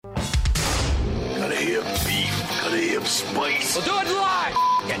some spice. We'll do it live.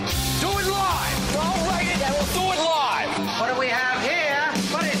 Do it live. I'll write it and we'll do it live. What do we have here?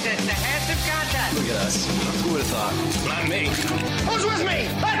 What is this? The handsome contest. Look at us. Who would have thought? Not me. Who's with me?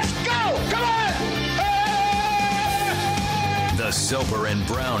 Let's go! Come on! The Soper and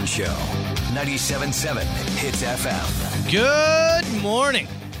Brown Show. 97.7 Hits FM. Good morning,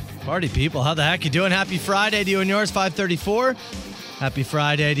 party people. How the heck you doing? Happy Friday to you and yours, 5:34. Happy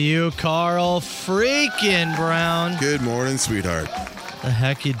Friday to you, Carl freaking Brown. Good morning, sweetheart. The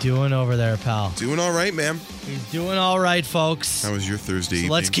heck you doing over there, pal? Doing all right, ma'am. He's doing all right, folks. How was your Thursday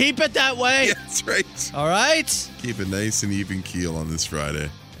evening? Let's keep it that way. Yeah, that's right. All right. Keep it nice and even keel on this Friday.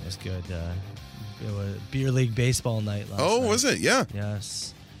 It was good. It was beer league baseball night last night. Oh, was it? Yeah.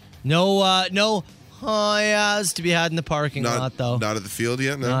 Yes. No yes to be had in the parking lot though. Not at the field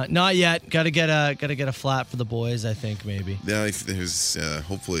yet. No. Not yet. Got to get a flat for the boys. I think maybe. Yeah, if there's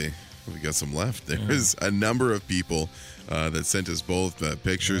hopefully we got some left. There's a number of people that sent us both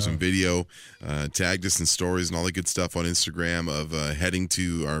pictures and video, tagged us in stories and all the good stuff on Instagram of heading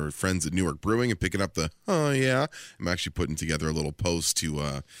to our friends at Newark Brewing and picking up the I'm actually putting together a little post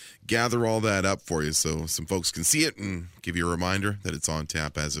to gather all that up for you so some folks can see it and give you a reminder that it's on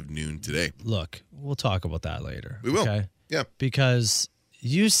tap as of noon today. Look, we'll talk about that later. We will. Okay? Yeah. Because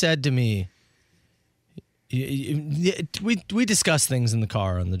you said to me, we discussed things in the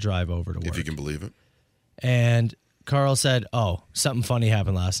car on the drive over to work. If you can believe it. And Carl said, "Oh, something funny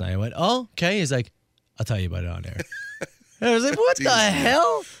happened last night." I went, "Oh, okay." He's like, "I'll tell you about it on air." And I was like, "What the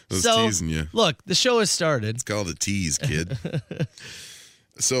hell?" I was teasing you. Look, the show has started. It's called a tease, kid.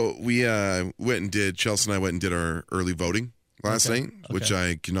 So we Chelsea and I went and did our early voting last night, which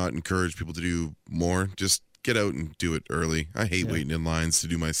I cannot encourage people to do more. Just get out and do it early. I hate waiting in lines to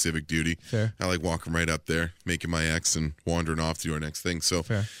do my civic duty. Fair. I like walking right up there, making my X and wandering off to do our next thing. So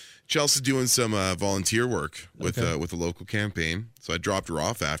Fair. Chelsea's doing some volunteer work with a local campaign. So I dropped her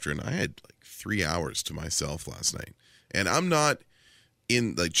off after, and I had like 3 hours to myself last night. And I'm not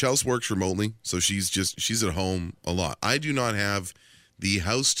in, like, Chelsea works remotely, so she's at home a lot. I do not have the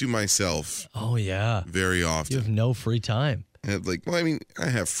house to myself. Oh yeah, very often. You have no free time. I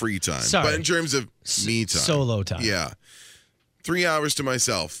have free time. Sorry. But in terms of me time. Solo time. Yeah. 3 hours to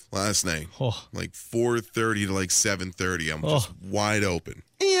myself last night. Oh. Like 4:30 to like 7:30. I'm just wide open.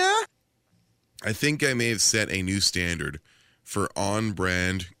 Yeah. I think I may have set a new standard for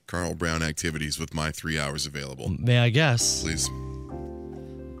on-brand Carl Brown activities with my 3 hours available. May I guess? Please.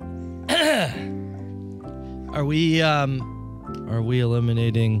 Are we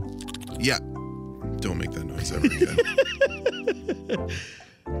eliminating? Yeah. Don't make that noise ever again.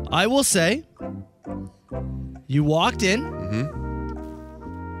 I will say, you walked in. Mm-hmm.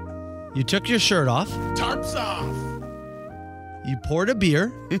 You took your shirt off. Tarps off. You poured a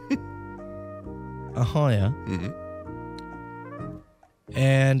beer. Yeah. Mm-hmm.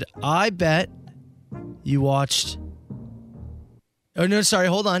 And I bet you watched. Oh, no, sorry.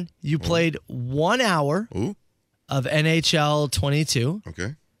 Hold on. You played 1 hour of NHL 22.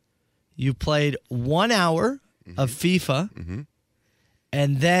 Okay. You played 1 hour of FIFA. Mm-hmm.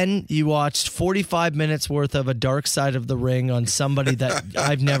 And then you watched 45 minutes worth of A Dark Side of the Ring on somebody that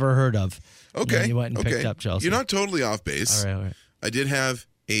I've never heard of. Okay. And then you went and picked up Chelsea. You're not totally off base. All right. I did have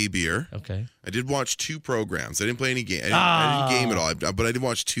a beer. Okay. I did watch 2 programs. I didn't play any game. I didn't game at all, but I did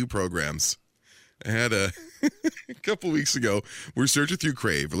watch 2 programs. I had a couple weeks ago. We're searching through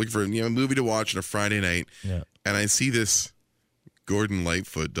Crave. We're looking for a movie to watch on a Friday night. Yeah. And I see this Gordon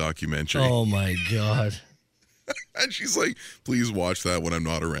Lightfoot documentary. Oh my God. And she's like, please watch that when I'm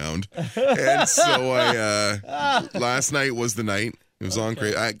not around. And so I last night was the night. It was on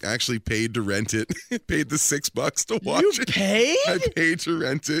Crave. I actually paid to rent it. Paid the $6 to watch it. You paid? I paid to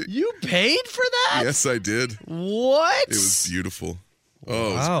rent it. You paid for that? Yes, I did. What? It was beautiful.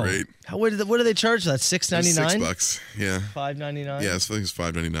 Oh, Wow. it was great. What do they charge for that? $6.99? $6. Yeah. $5.99? Yeah, I think it's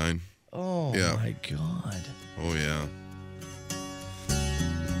 $5.99. Oh Yeah. my God. Oh yeah.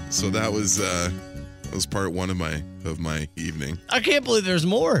 So that was part one of my evening. I can't believe there's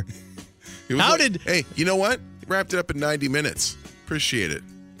more. It was How like, did- Hey, you know what? Wrapped it up in 90 minutes. Appreciate it.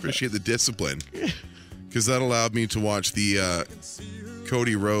 Appreciate the discipline. Because that allowed me to watch the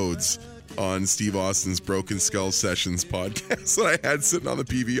Cody Rhodes on Steve Austin's Broken Skull Sessions podcast that I had sitting on the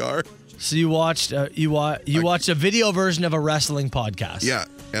PVR. So you watched watched a video version of a wrestling podcast. Yeah,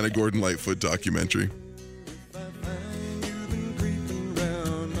 and a Gordon Lightfoot documentary.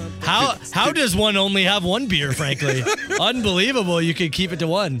 How does one only have one beer, frankly? Unbelievable. You could keep it to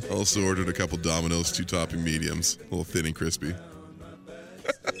one. Also ordered a couple Domino's 2 topping mediums. A little thin and crispy.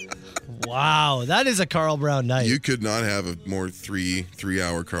 Wow, that is a Carl Brown night. You could not have a more 3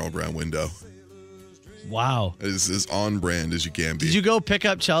 hour Carl Brown window. Wow. As on brand as you can be. Did you go pick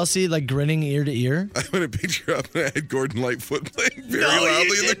up Chelsea like grinning ear to ear? I went and picked her up and I had Gordon Lightfoot playing very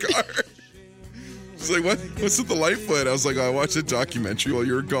loudly in the car. She's like, what's with the Lightfoot? I was like, I watched a documentary while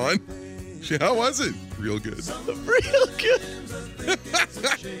you were gone. How was it? Real good. Real good.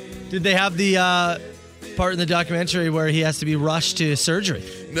 Did they have the part in the documentary where he has to be rushed to surgery?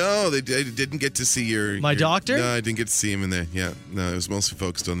 No, they didn't get to see your doctor? No, I didn't get to see him in there. Yeah, no, it was mostly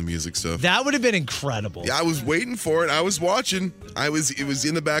focused on the music stuff. That would have been incredible. Yeah, I was waiting for it. I was watching. It was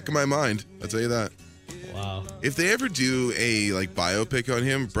in the back of my mind. I'll tell you that. Wow. If they ever do a biopic on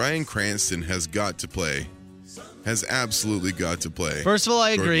him, Bryan Cranston has got to play. Has absolutely got to play. First of all,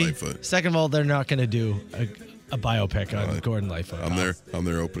 I Gordon agree. Lightfoot. Second of all, they're not going to do a biopic on Gordon Lightfoot. I'm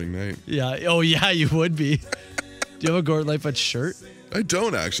their opening night. Yeah. Oh, yeah, you would be. Do you have a Gordon Lightfoot shirt? I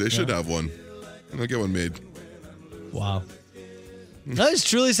don't actually. I should have one. I'll get one made. Wow. That is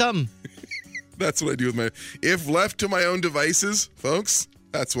truly something. That's what I do with my... If left to my own devices, folks,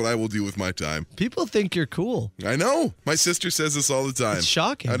 that's what I will do with my time. People think you're cool. I know. My sister says this all the time. It's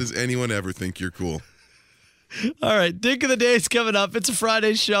shocking. How does anyone ever think you're cool? All right, Dink of the Day is coming up. It's a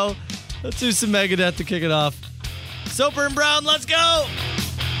Friday show. Let's do some Megadeth to kick it off. Soper and Brown, let's go!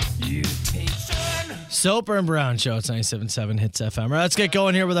 Soper and Brown show. It's 97.7 Hits FM. All right, let's get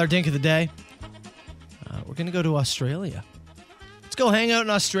going here with our Dink of the Day. We're going to go to Australia. Let's go hang out in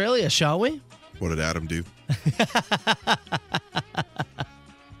Australia, shall we? What did Adam do?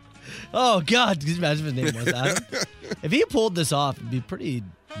 Oh, God. Can you imagine if his name was Adam? If he pulled this off, it'd be pretty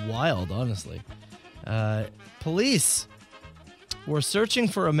wild, honestly. Police were searching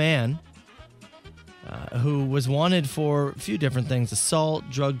for a man who was wanted for a few different things: assault,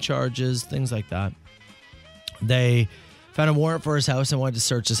 drug charges, things like that. They found a warrant for his house and wanted to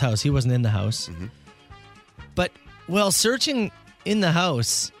search his house. He wasn't in the house. Mm-hmm. But while searching in the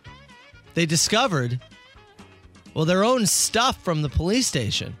house, they discovered, their own stuff from the police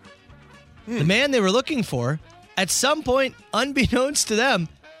station. The man they were looking for, at some point, unbeknownst to them,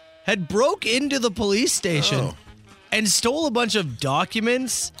 had broke into the police station and stole a bunch of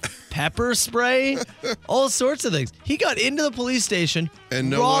documents, pepper spray, all sorts of things. He got into the police station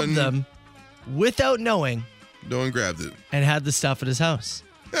and robbed them without knowing. No one grabbed it. And had the stuff at his house.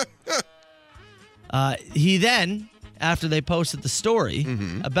 He then, after they posted the story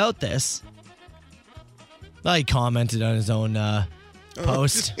about this, he commented on his own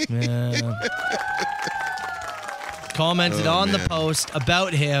post. Commented on the post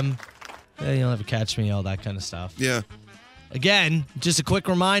about him. You'll never catch me, all that kind of stuff. Yeah. Again, just a quick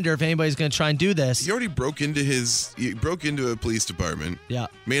reminder, if anybody's going to try and do this. He already broke into a police department. Yeah.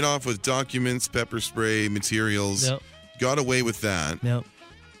 Made off with documents, pepper spray, materials. Yep. Got away with that. Yep.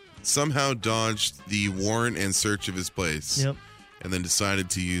 Somehow dodged the warrant and search of his place. Yep. And then decided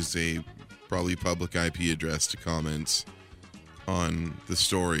to use a probably public IP address to comment on the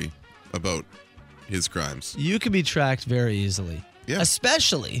story about his crimes. You can be tracked very easily. Yeah.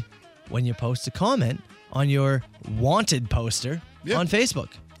 Especially when you post a comment on your wanted poster on Facebook.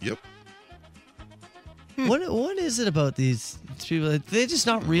 Yep. What is it about these people? Do they just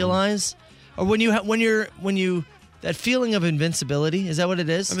not realize? Or when you that feeling of invincibility, is that what it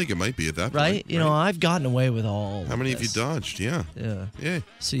is? I think it might be at that point. Right? You know, I've gotten away with all How many of have you dodged? Yeah. Yeah.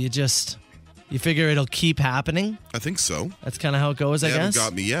 So you figure it'll keep happening? I think so. That's kind of how it goes, I guess. They haven't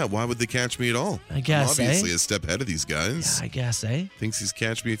got me yet. Why would they catch me at all? I guess, I'm obviously a step ahead of these guys. Yeah, I guess, eh? Thinks he's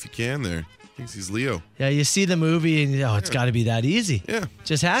catch me if you can there. Thinks he's Leo. Yeah, you see the movie and it's got to be that easy. Yeah.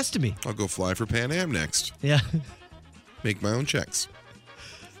 Just has to be. I'll go fly for Pan Am next. Yeah. Make my own checks.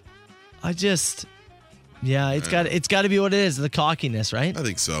 it's got to be what it is, the cockiness, right? I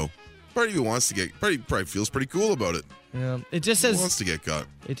think so. Part of you wants to get, probably feels pretty cool about it. Yeah. It just says. Who wants to get caught?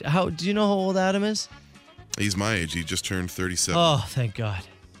 Do you know how old Adam is? He's my age. He just turned 37. Oh, thank God.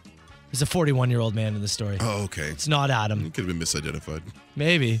 He's a 41-year-old man in the story. Oh, okay. It's not Adam. He could have been misidentified.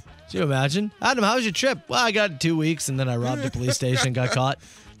 Maybe. Can you imagine? Adam, how was your trip? Well, I got 2 weeks and then I robbed a police station and got caught.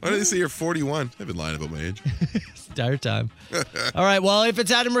 Why did they say you're 41? I've been lying about my age. It's entire time. All right, well, if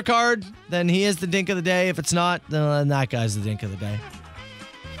it's Adam Ricard, then he is the Dink of the Day. If it's not, then that guy's the Dink of the Day.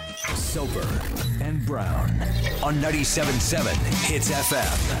 Soper and Brown on 97.7 Hits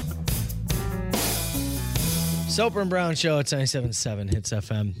FM. Soper and Brown show at 97.7 Hits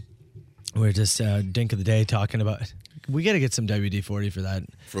FM. We're just Dink of the Day talking about. We got to get some WD-40 for that.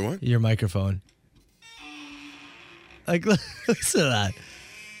 For what? Your microphone. Like, listen to that.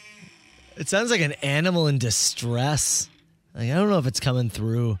 It sounds like an animal in distress. Like, I don't know if it's coming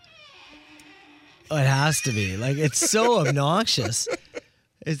through. Oh, it has to be. Like, it's so obnoxious.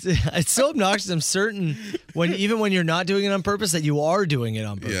 It's so obnoxious. I'm certain even when you're not doing it on purpose that you are doing it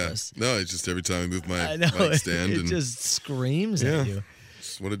on Yeah. purpose. No, it's just every time I move my I know mic stand. it and just screams yeah, at you.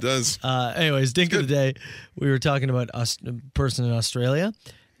 that's what it does. Anyways, Dink of the day. We were talking about a person in Australia.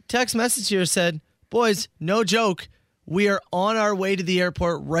 Text message here said, "Boys, no joke. We are on our way to the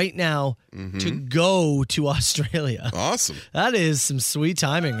airport right now to go to Australia." Awesome. That is some sweet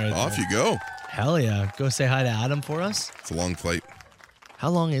timing right Off there. you go. Hell yeah. Go say hi to Adam for us. It's a long flight. How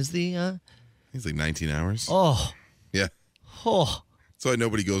long is the... It's like 19 hours. Oh. Yeah. Oh. So why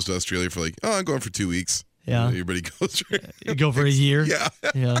nobody goes to Australia for like, I'm going for 2 weeks. Yeah. Everybody goes for You go for a year? Yeah.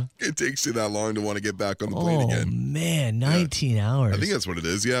 Yeah. It takes you that long to want to get back on the plane Oh, again. man. 19 hours. I think that's what it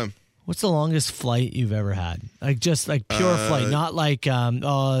is, yeah. What's the longest flight you've ever had? Like just like pure flight, not like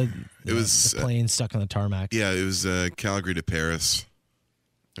it was the plane stuck on the tarmac. Yeah, it was Calgary to Paris.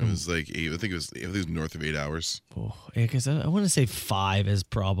 It was like 8, I think it was north of 8 hours. Oh, yeah, because I want to say 5 is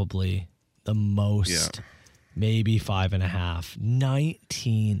probably the most. Yeah. Maybe 5.5.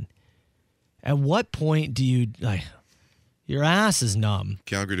 19. At what point do you like? Your ass is numb.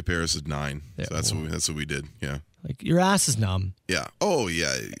 Calgary to Paris is 9. Yeah, So that's what we did. Yeah. Like your ass is numb. Yeah. Oh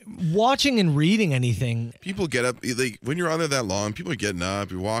yeah. Watching and reading anything. People get up like when you're on there that long. People are getting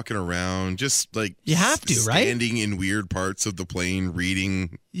up. You're walking around, just like You have to, right? Standing in weird parts of the plane,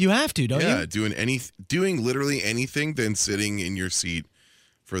 reading. You have to, don't Yeah, you? doing literally anything than sitting in your seat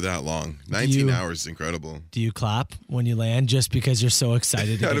for that long. 19 You- hours is incredible. Do you clap when you land just because you're so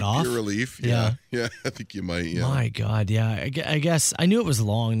excited to Out get of off? pure relief. Yeah. Yeah. I think you might. Yeah. My God, yeah. I guess I knew it was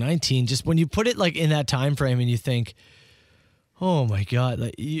long. 19. Just when you put it like in that time frame and you think, oh my God,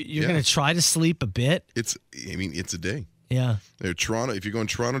 like you're Yeah. gonna try to sleep a bit. It's a day. Yeah. Toronto. If you're going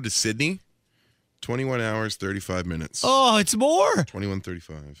Toronto to Sydney, 21 hours, 35 minutes. Oh, it's more.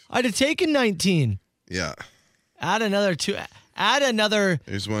 21:35. I'd have taken 19. Yeah. Add another 2. Add another.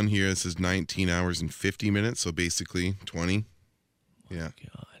 There's one here that says 19 hours and 50 minutes, so basically 20. Yeah.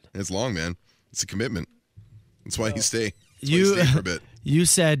 God. It's long, man. It's a commitment. That's why you stay. That's why You- you stay for a bit. You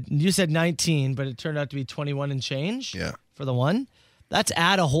said 19, but it turned out to be 21 and change. Yeah. For the one. Let's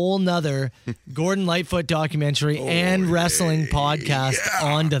add a whole nother Gordon Lightfoot documentary and wressling podcast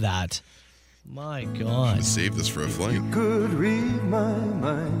onto that. My God. Save this for a flight. Could read my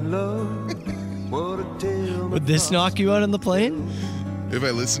mind, love. What a tale. Would this knock you out on the plane? If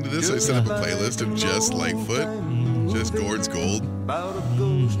I listen to this, I set up a playlist of just Lightfoot, just Gord's Gold. About a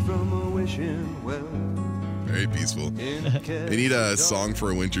ghost from a wishing well. Very peaceful. In They need a song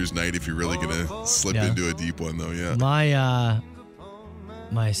for a winter's night if you're really gonna slip Yeah. into a deep one, though. Yeah.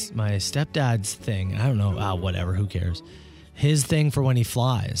 My stepdad's thing, I don't know, whatever, who cares? His thing for when he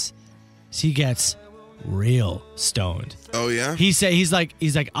flies, is he gets real stoned. Oh yeah. He's like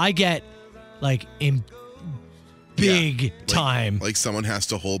I get like in big Like- time. Like someone has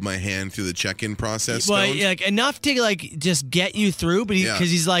to hold my hand through the check-in process. Well, stoned? like enough to like just get you through, but Yeah. because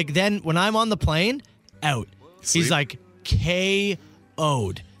he's like, then when I'm on the plane, out. Sleep? He's like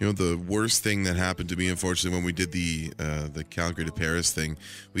KO'd. You know, the worst thing that happened to me, unfortunately, when we did the Calgary to Paris thing,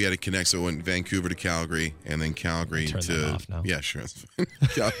 we had to connect. So it went Vancouver to Calgary, and then Calgary Turn to that off now. yeah, sure, that's fine.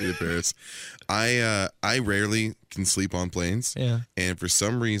 Calgary to Paris. I rarely can sleep on planes. Yeah. And for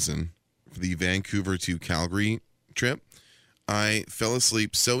some reason, for the Vancouver to Calgary trip, I fell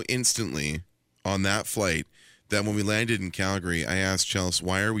asleep so instantly on that flight that when we landed in Calgary, I asked Chelsea,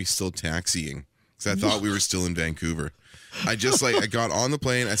 "Why are we still taxiing?" Because I thought we were still in Vancouver. I just I got on the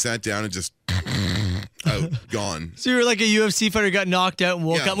plane, I sat down and just out, gone. So you were like a UFC fighter, got knocked out and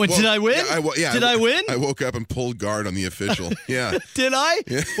woke up. Did I win? Yeah, Did I win? I woke up and pulled guard on the official. Yeah. Did I?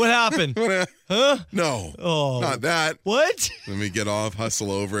 What happened? Huh? No. Oh. Not that. What? Then we get off,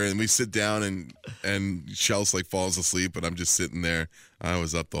 hustle over, and we sit down and Chelsea like falls asleep, and I'm just sitting there. I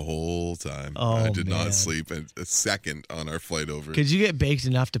was up the whole time. Oh, I did man. not sleep a second on our flight over. Could you get baked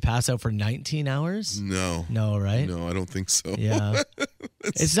enough to pass out for 19 hours? No. No, right? No, I don't think so. Yeah.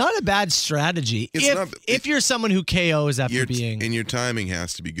 It's not a bad strategy It's not- if you're someone who KOs after Your being. and your timing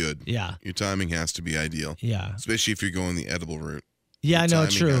has to be good. Yeah. Your timing has to be ideal. Yeah. Especially if you're going the edible route. Yeah, no, Timing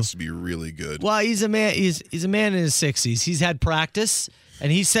true. has to be really good. Well, he's a man. He's a man in his 60s. He's had practice,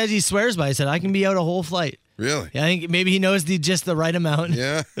 and he said he swears by. He said, "I can be out a whole flight." Really? Yeah, I think maybe he knows just the right amount.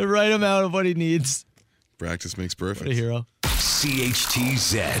 Yeah. The right amount of what he needs. Practice makes perfect. What a hero.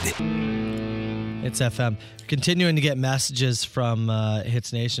 CHTZ. It's FM. Continuing to get messages from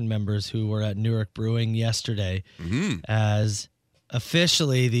Hits Nation members who were at Newark Brewing yesterday as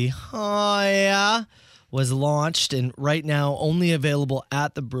officially the was launched and right now only available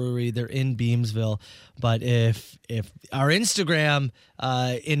at the brewery. They're in Beamsville. But if our Instagram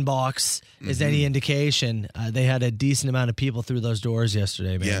inbox is any indication, they had a decent amount of people through those doors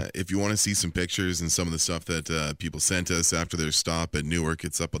yesterday, man. Yeah, if you want to see some pictures and some of the stuff that people sent us after their stop at Newark,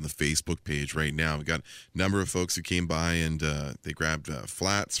 it's up on the Facebook page right now. We got a number of folks who came by and they grabbed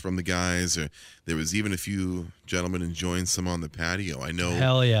flats from the guys. There was even a few gentlemen enjoying some on the patio. I know.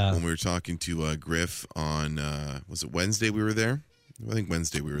 Hell yeah. When we were talking to Griff on, was it Wednesday we were there? I think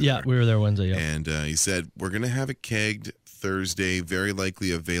Wednesday we were there. Yeah, we were there Wednesday, yeah. And he said, we're going to have it kegged Thursday, very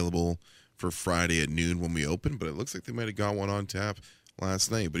likely available for Friday at noon when we open, but it looks like they might have got one on tap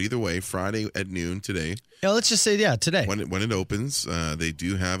last night. But either way, Friday at noon today. Yeah, let's just say, today. When it opens, they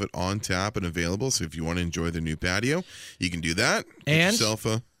do have it on tap and available. So if you want to enjoy their new patio, you can do that. Get And yourself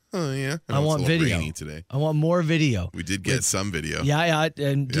a, I want video. Today. I want more video. We did get some video. Yeah.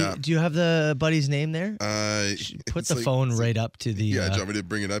 And do you have the buddy's name there? Put the phone right up to the. Yeah, do you want me to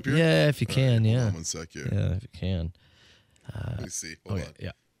bring it up here? Yeah, if you can. Hold yeah. on one sec here. Yeah, if you can. Let me see. Hold on.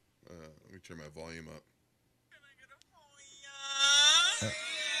 Yeah. Let me turn my volume up.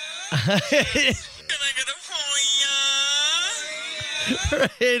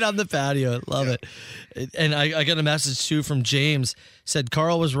 Right on the patio. Love it. And I got a message too from James. Said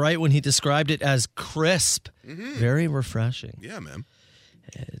Carl was right when he described it as crisp. Very refreshing. Yeah, man.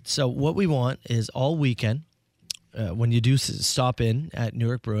 So what we want is all weekend, when you do stop in at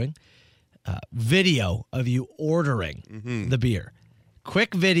Newark Brewing, video of you ordering the beer.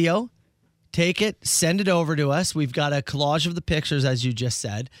 Quick video. Take it, send it over to us. We've got a collage of the pictures, as you just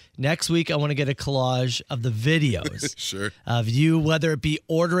said. Next week, I want to get a collage of the videos. Sure. Of you, whether it be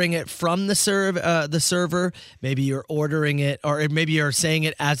ordering it from the server, maybe you're ordering it, or maybe you're saying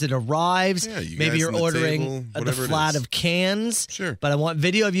it as it arrives. Yeah, you maybe guys you're on the ordering table, the whatever it flat is. of cans. Sure. But I want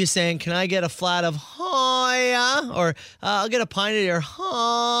video of you saying, "Can I get a flat of Hiya?" Or "I'll get a pint of your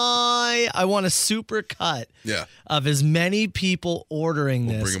Hi." I want a super cut. Yeah. Of as many people ordering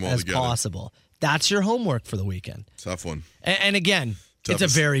We'll this bring 'em all as together. possible. That's your homework for the weekend. Tough one. And again, it's a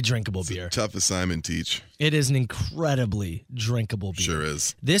very drinkable beer. Tough assignment, Teach. It is an incredibly drinkable beer. Sure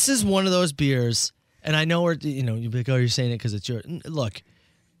is. This is one of those beers, and I know you'll be like, "Oh, you're saying it because it's your." Look,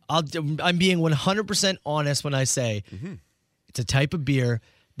 I'm being 100% honest when I say it's a type of beer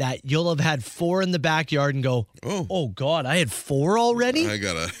that you'll have had 4 in the backyard and go, "Oh God, I had 4 already." I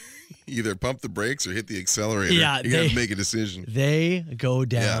gotta either pump the brakes or hit the accelerator. Yeah, you gotta make a decision. They go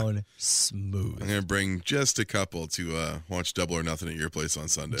down smooth. I'm gonna bring just a couple to watch Double or Nothing at your place on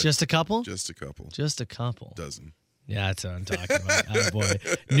Sunday. Just a couple? Just a couple. Just a couple. Dozen. Yeah, that's what I'm talking about.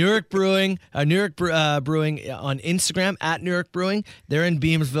 Attaboy. Newark Brewing, Brewing on Instagram at Newark Brewing. They're in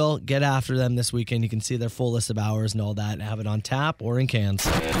Beamsville. Get after them this weekend. You can see their full list of hours and all that, and have it on tap or in cans.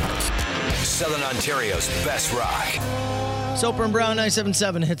 Southern Ontario's best rock. Soper and Brown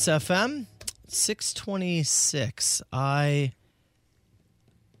 97.7 Hits FM. 6:26. I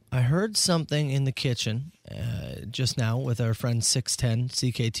heard something in the kitchen just now with our friend 610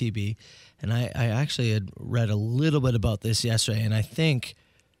 CKTB, and I actually had read a little bit about this yesterday, and I think,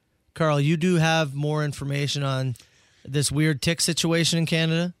 Carl, you do have more information on this weird tick situation in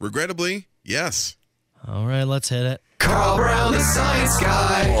Canada? Regrettably, yes. All right, let's hit it. Carl Brown, the science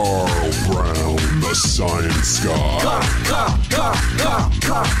guy. Carl Brown, the science guy.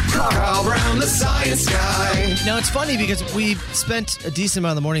 Carl Brown, the science guy. Now, it's funny because we spent a decent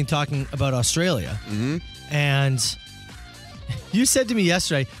amount of the morning talking about Australia. And you said to me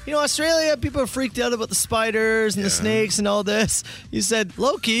yesterday, Australia, people are freaked out about the spiders and the snakes and all this. You said,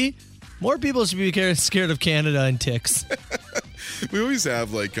 low-key, more people should be scared of Canada and ticks. We always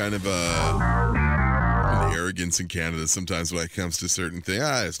have kind of an arrogance in Canada sometimes when it comes to certain things.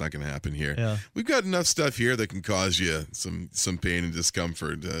 It's not going to happen here. Yeah. We've got enough stuff here that can cause you some pain and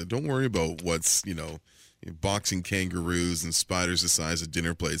discomfort. Don't worry about what's, boxing kangaroos and spiders the size of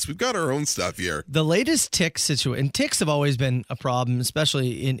dinner plates. We've got our own stuff here. The latest tick situation, and ticks have always been a problem,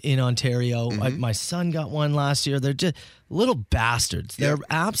 especially in Ontario. My son got one last year. They're just little bastards. They're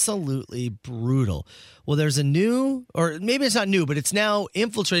absolutely brutal. Well, there's a new, or maybe it's not new, but it's now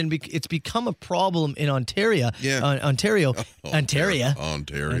infiltrated. It's become a problem in Ontario. Yeah. Ontario. Ontario.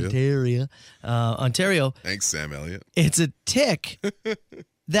 Thanks, Sam Elliott. It's a tick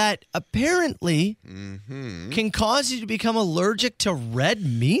that apparently can cause you to become allergic to red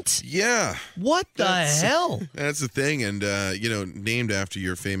meat? Yeah. What the hell? That's the thing. And, named after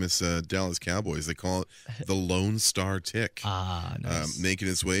your famous Dallas Cowboys, they call it the Lone Star Tick. Ah, nice. Making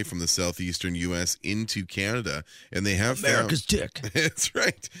its way from the southeastern U.S. into Canada. And they have America's tick. That's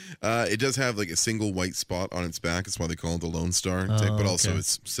right. It does have a single white spot on its back. That's why they call it the Lone Star Tick, but also okay.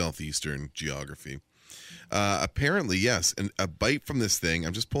 it's southeastern geography. Apparently, yes. And a bite from this thing,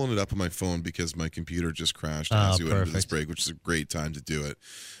 I'm just pulling it up on my phone because my computer just crashed as we went into this break, which is a great time to do it.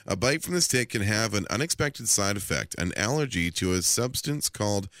 A bite from this tick can have an unexpected side effect, an allergy to a substance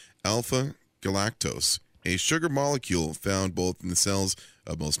called alpha-galactose, a sugar molecule found both in the cells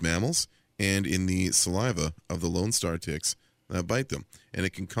of most mammals and in the saliva of the Lone Star ticks that bite them. And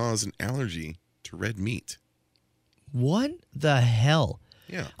it can cause an allergy to red meat. What the hell?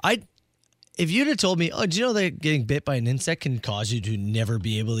 Yeah. If you'd have told me, do you know that getting bit by an insect can cause you to never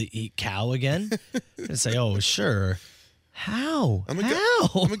be able to eat cow again? I'd say, oh, sure. How? I'm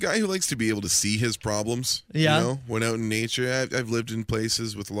a guy who likes to be able to see his problems. Yeah. You know, when out in nature. I've lived in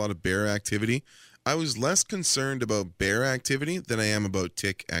places with a lot of bear activity. I was less concerned about bear activity than I am about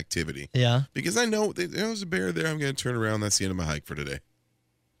tick activity. Yeah. Because I know there's a bear there. I'm going to turn around. That's the end of my hike for today.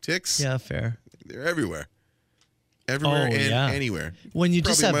 Ticks? Yeah, fair. They're everywhere. Everywhere and anywhere. When you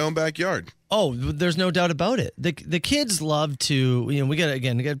Probably just have in my own backyard. Oh, there's no doubt about it. The kids love to, we got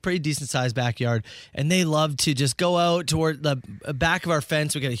a pretty decent sized backyard, and they love to just go out toward the back of our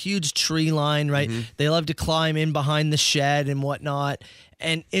fence. We got a huge tree line, right? Mm-hmm. They love to climb in behind the shed and whatnot.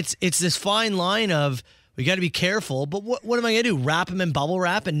 And it's this fine line of, we got to be careful, but what am I going to do? Wrap them in bubble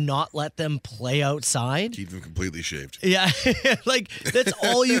wrap and not let them play outside? Keep them completely shaved. Yeah, like that's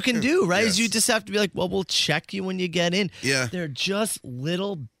all you can do, right? Yes. Is you just have to be like, well, we'll check you when you get in. Yeah. They're just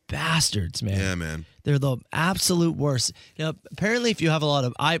little bastards, man. Yeah, man. They're the absolute worst. Apparently, if you have a lot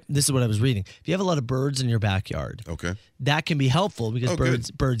of, this is what I was reading. If you have a lot of birds in your backyard, Okay. that can be helpful because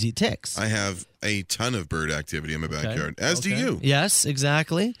birds eat ticks. I have a ton of bird activity in my backyard, as do you. Yes,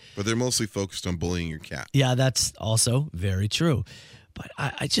 exactly. But they're mostly focused on bullying your cat. Yeah, that's also very true. But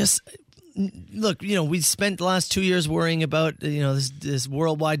I just look, we spent the last 2 years worrying about this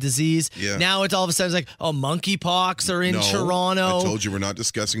worldwide disease. Yeah. Now it's all of a sudden it's like, monkeypox are in Toronto. I told you we're not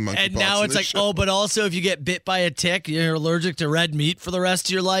discussing monkeypox. And now it's like, show. but also if you get bit by a tick, you're allergic to red meat for the rest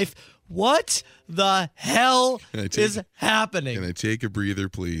of your life. What the hell is happening? Can I take a breather,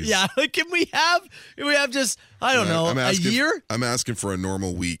 please? Yeah, can we have just, I don't know, a year? I'm asking for a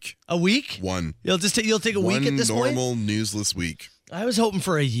normal week. A week? One. You'll take a week at this point? One normal newsless week. I was hoping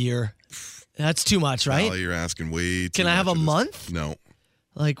for a year. That's too much, right? Oh, you're asking way too much. Can I have a month? No.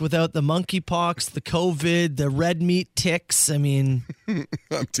 Like without the monkeypox, the COVID, the red meat ticks. I mean, you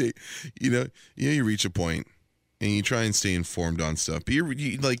reach a point and you try and stay informed on stuff, but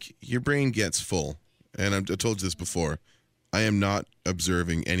your brain gets full. And I told you this before. I am not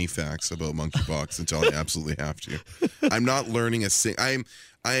observing any facts about monkeypox until I absolutely have to. I'm not learning I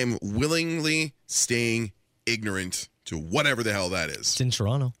am willingly staying ignorant to whatever the hell that is. it's in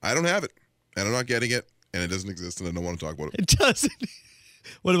Toronto. I don't have it, and I'm not getting it, and it doesn't exist, and I don't want to talk about it. It doesn't.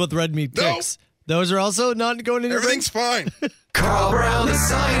 What about the red meat No. ticks? Those are also not going in your Everything's fine. Carl Brown, the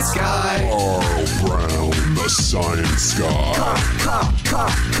science guy. Carl Brown, the science guy.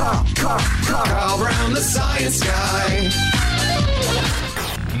 Carl Brown, the science guy.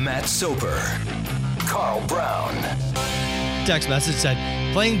 Matt Soper. Carl Brown. Text message said,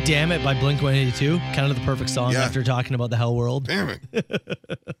 playing Damn It by Blink-182, kind of the perfect song Yeah. after talking about the hell world. Damn it.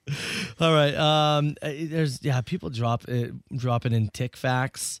 All right. There's people dropping in tick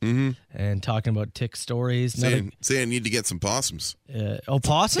facts and talking about tick stories. Saying I need to get some possums.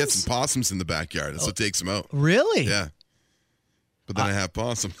 Possums? Get some possums in the backyard. That's what takes them out. Really? Yeah. But then I have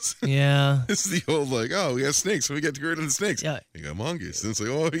possums. Yeah. This is the old we got snakes, so we get to get rid of the snakes. Yeah. You got mongoose. And it's like,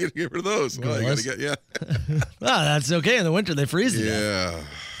 we got to get rid of those. Well, you got to get, That's okay. In the winter, they freeze to death. Yeah.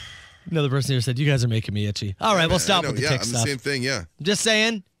 Another person here said, you guys are making me itchy. All right, we'll stop with the tick I'm stuff. the same thing, yeah. Just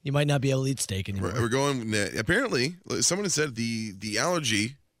saying, you might not be able to eat steak anymore. We're going, apparently, someone has said the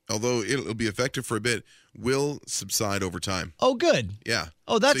allergy, although it'll be effective for a bit, will subside over time. Oh, good. Yeah.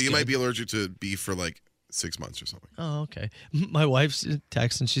 Oh, that's So you good. might be allergic to beef for 6 months or something. Oh, okay. My wife's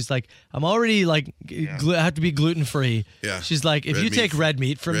texting. She's like, I'm already have to be gluten free. Yeah. She's like, if Red you meat- take red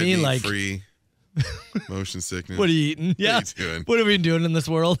meat from Red me, meat free, motion sickness. what are you eating? Yeah. What are you doing? What are we doing in this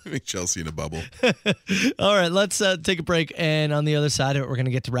world? Make Chelsea in a bubble. All right, let's take a break. And on the other side of it, we're going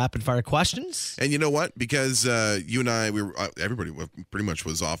to get to rapid fire questions. And you know what? Because you and I, everybody pretty much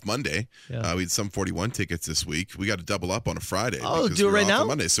was off Monday. Yeah. We had some 41 tickets this week. We got to double up on a Friday. Oh, because do it we were right off now? on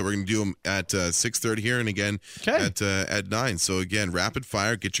Monday, so we're going to do them at 6:30 here, and again at 9. So again, rapid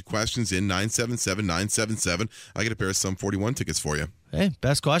fire. Get your questions in 977-977. I get a pair of some 41 tickets for you. Hey,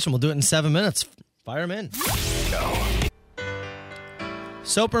 best question. We'll do it in 7 minutes. Fire them in.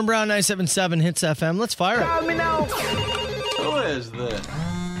 Soper and Brown 977 Hits FM. Let's fire it. Who is this?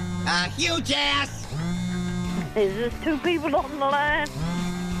 Huge ass! Is this two people on the line?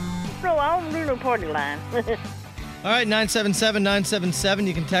 No, I don't do no party line. All right, 977-977.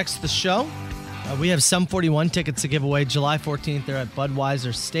 You can text the show. We have Sum 41 tickets to give away July 14th. They're at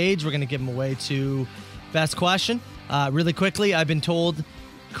Budweiser Stage. We're going to give them away to Best Question. Really quickly, I've been told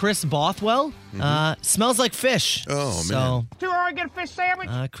Chris Bothwell smells like fish. Oh, so, man. Too hard to get a fish sandwich?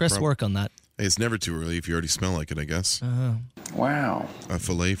 Chris, work on that. Hey, it's never too early if you already smell like it, I guess. Wow. A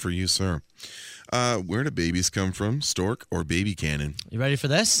filet for you, sir. Where do babies come from? Stork or baby cannon? You ready for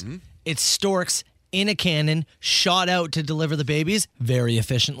this? It's storks in a cannon, shot out to deliver the babies very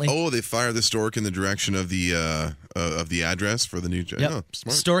efficiently. Oh, they fire the stork in the direction of the address for the new. Yep. Oh,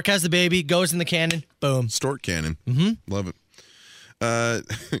 smart. Stork has the baby, goes in the cannon, boom. Stork cannon. Love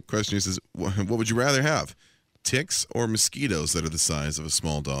it. Question here says, what would you rather have? Ticks or mosquitoes that are the size of a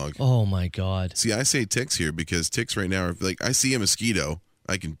small dog? Oh my God. See, I say ticks here because ticks right now are like, I see a mosquito,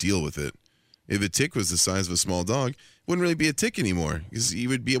 I can deal with it. If a tick was the size of a small dog, it wouldn't really be a tick anymore because you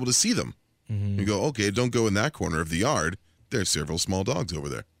would be able to see them. You go, okay, don't go in that corner of the yard. There's several small dogs over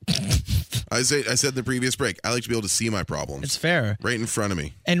there. I said in the previous break, I like to be able to see my problems. It's fair. Right in front of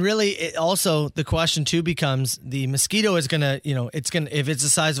me. And really, it also, the question too becomes, the mosquito is going to, if it's the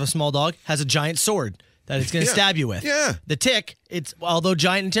size of a small dog, has a giant sword that it's going to stab you with. Yeah. The tick, although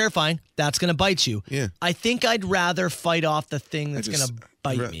giant and terrifying, that's going to bite you. Yeah. I think I'd rather fight off the thing that's going to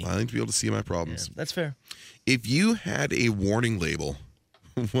bite me. I like to be able to see my problems. Yeah, that's fair. If you had a warning label,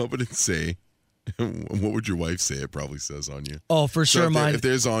 what would it say? What would your wife say it probably says on you? Oh, for So sure. if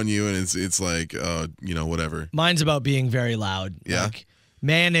there's on you and it's like, whatever. Mine's about being very loud. Yeah. Like,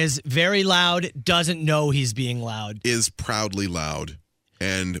 man is very loud, doesn't know he's being loud. Is proudly loud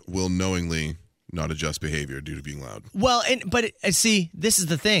and will knowingly not adjust behavior due to being loud. Well, but see, this is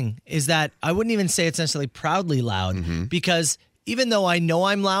the thing, is that I wouldn't even say it's necessarily proudly loud because even though I know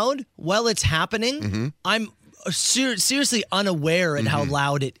I'm loud, while it's happening, I'm seriously unaware at how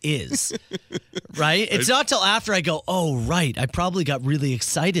loud it is. Right? It's not till after I go, oh, right, I probably got really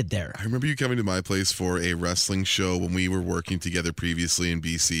excited there. I remember you coming to my place for a wrestling show when we were working together previously in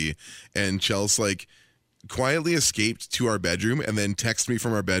BC, and Chelsea quietly escaped to our bedroom and then texted me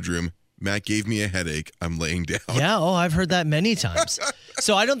from our bedroom, Matt gave me a headache. I'm laying down. Yeah, I've heard that many times.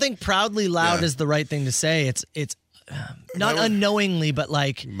 So I don't think proudly loud is the right thing to say. It's not unknowingly, but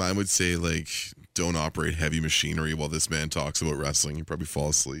like... Mine would say, don't operate heavy machinery while this man talks about wrestling. You probably fall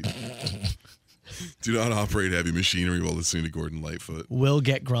asleep. Do not operate heavy machinery while listening to Gordon Lightfoot. We'll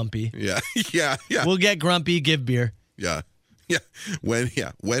get grumpy. Yeah. Yeah. We'll get grumpy, give beer. Yeah. Yeah.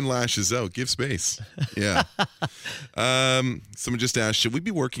 When lashes out, give space. Yeah. Someone just asked, should we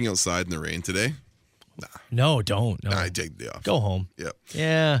be working outside in the rain today? No, don't. No. I take the day off. Go home. Yeah.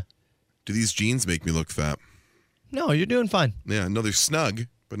 Yeah. Do these jeans make me look fat? No, you're doing fine. Yeah. No, they're snug,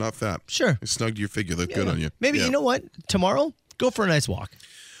 but not fat. Sure. They're snug to your figure. Look good on you. Maybe, Yeah. you know what? Tomorrow, go for a nice walk.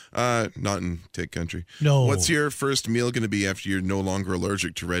 Not in Tick Country. No. What's your first meal going to be after you're no longer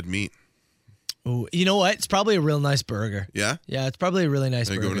allergic to red meat? Ooh, you know what? It's probably a real nice burger. Yeah? Yeah, it's probably a really nice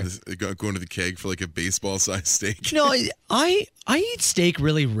burger. Going to the keg for a baseball-sized steak. No, I eat steak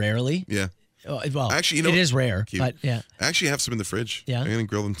really rarely. Yeah. Well, actually, it is rare, but yeah. I actually have some in the fridge. Yeah. I'm going to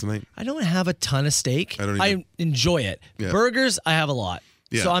grill them tonight. I don't have a ton of steak. I enjoy it. Yeah. Burgers, I have a lot.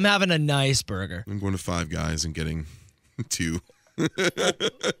 Yeah. So I'm having a nice burger. I'm going to Five Guys and getting 2.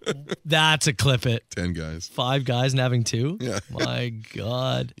 That's a clip it. 10 guys. 5 guys and having 2? Yeah. My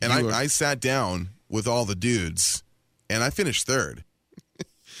God. And I sat down with all the dudes, and I finished third.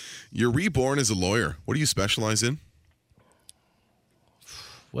 You're reborn as a lawyer. What do you specialize in?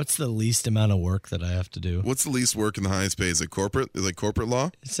 What's the least amount of work that I have to do? What's the least work and the highest pay? Is it corporate? Is it corporate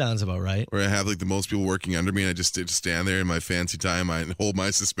law? It sounds about right. Where I have the most people working under me, and I just stand there in my fancy tie, and hold my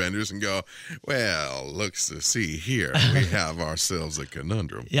suspenders and go, well, looks to see here, we have ourselves a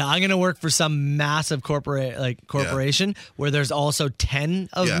conundrum. Yeah, I'm gonna work for some massive corporation where there's also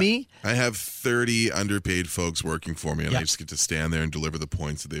 10 of me. I have 30 underpaid folks working for me, and I just get to stand there and deliver the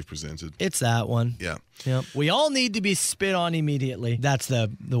points that they've presented. It's that one. Yeah. Yep. We all need to be spit on immediately. That's the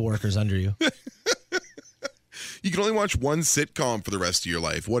workers under you. You can only watch one sitcom for the rest of your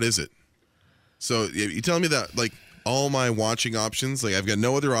life. What is it? So you telling me that all my watching options, I've got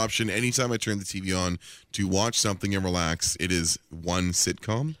no other option. Anytime I turn the TV on to watch something and relax, it is one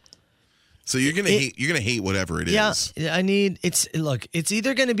sitcom. So you're gonna hate whatever it is. Yeah, it's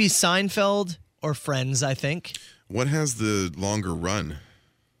either gonna be Seinfeld or Friends, I think. What has the longer run?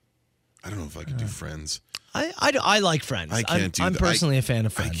 I don't know if I could do Friends. I like Friends. I can't do I'm that. personally a fan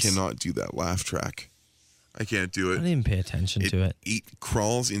of Friends. I cannot do that laugh track. I can't do I it. don't even pay attention to it. It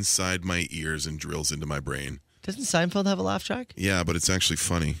crawls inside my ears and drills into my brain. Doesn't Seinfeld have a laugh track? Yeah, but it's actually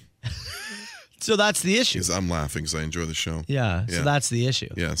funny. So that's the issue. Because I'm laughing because I enjoy the show. Yeah, so that's the issue.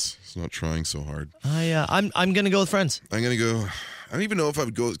 Yes, it's not trying so hard. I'm going to go with Friends. I'm going to go don't even know if I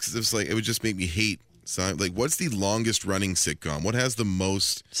would go because it's like it would just make me hate. So, like, what's the longest running sitcom? What has the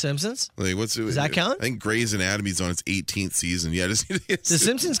most? Simpsons? Like, Does that count? I think Grey's Anatomy's on its 18th season. Yeah, Does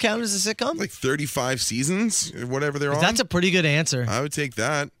Simpsons count as a sitcom? like 35 seasons, or whatever they're on. That's a pretty good answer. I would take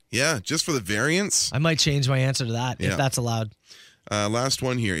that. Yeah, just for the variance. I might change my answer to that if that's allowed. Last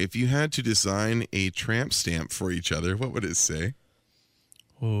one here. If you had to design a tramp stamp for each other, what would it say?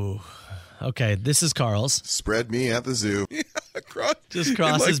 Ooh. Okay, this is Carl's. Spread me at the zoo. Just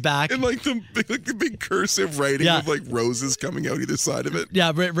cross his back. And like the big cursive writing of like roses coming out either side of it.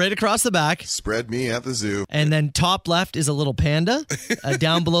 Yeah, right across the back. Spread me at the zoo. And then top left is a little panda.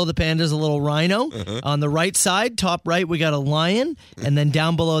 Down below the panda is a little rhino. On the right side, top right, we got a lion. And then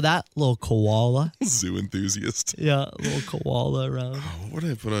down below that, little koala. Zoo enthusiast. Yeah, a little koala around. Oh, what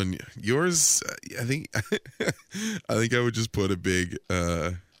did I put on yours? I think I would just put a big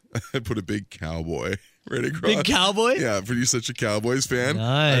I put a big cowboy right across. Big cowboy? Yeah, for you such a Cowboys fan.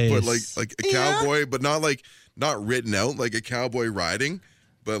 Nice. I put like a cowboy, but not written out like a cowboy riding,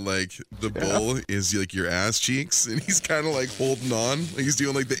 but like the bull is like your ass cheeks, and he's kind of like holding on, like he's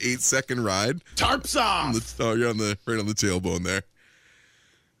doing like the 8-second ride. Tarps off. You're right on the tailbone there.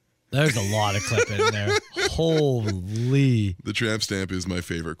 There's a lot of clip in there. Holy. The tramp stamp is my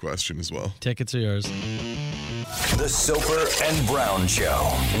favorite question as well. Tickets are yours. The Soper and Brown Show.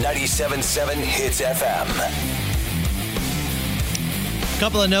 97.7 Hits FM.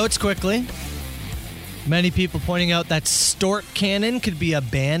 Couple of notes quickly. Many people pointing out that Stork Cannon could be a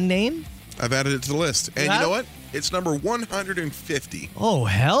band name. I've added it to the list. And you know what? It's number 150. Oh,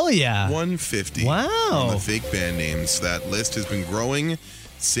 hell yeah. 150. Wow. On the fake band names. That list has been growing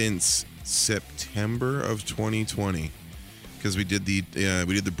since September of 2020. Because we did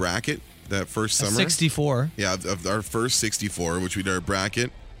the bracket that first summer. 64. Yeah, of our first 64, which we did our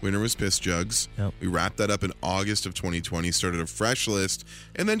bracket. Winner was Piss Jugs. Yep. We wrapped that up in August of 2020, started a fresh list,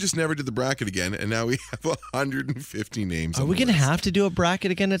 and then just never did the bracket again. And now we have 150 names. Are we going to have to do a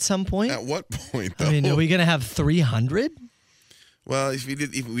bracket again at some point? At what point, though? I mean, are we going to have 300? Well, if we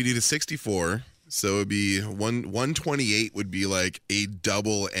did a 64, so it'd be 128 would be like a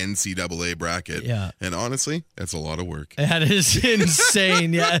double NCAA bracket. Yeah. And honestly, that's a lot of work. That is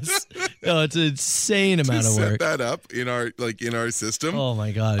insane, yes. No, it's an insane amount of work. Set that up in our system. Oh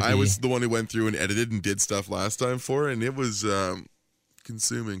my God. I was the one who went through and edited and did stuff last time for it, and it was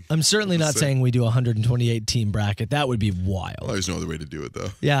consuming. I'm certainly not saying we do a 128 team bracket. That would be wild. Well, there's no other way to do it,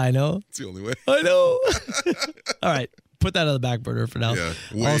 though. Yeah, I know. It's the only way. I know. All right. Put that on the back burner for now. Yeah,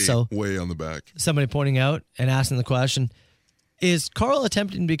 way on the back. Somebody pointing out and asking the question, is Carl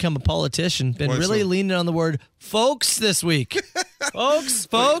attempting to become a politician? Been Why really so? leaning on the word folks this week.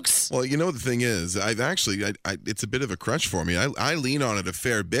 folks. Well, you know what the thing is? It's a bit of a crutch for me. I lean on it a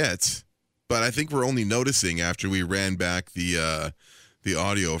fair bit, but I think we're only noticing after we ran back the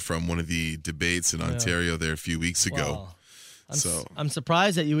audio from one of the debates in Ontario there a few weeks ago. Well, I'm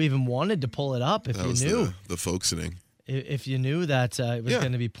surprised that you even wanted to pull it up if that you was knew. The folksening. If you knew that it was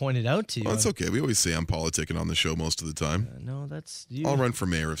going to be pointed out to you. Well, it's okay. We always say I'm politicking on the show most of the time. No, that's you. I'll run for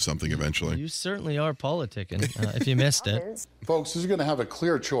mayor of something eventually. You certainly are politicking, if you missed it. Folks, this is going to have a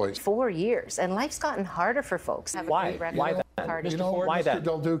clear choice. 4 years, and life's gotten harder for folks. Why? Why that? Why that? Mr.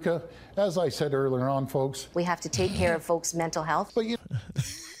 Del Duca, as I said earlier on, folks. We have to take care of folks' mental health. It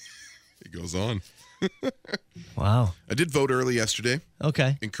goes on. Wow. I did vote early yesterday.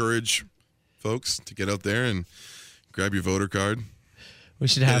 Okay. Encourage folks to get out there and grab your voter card. We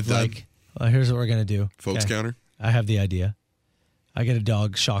should have here's what we're going to do. Folks counter. I have the idea. I get a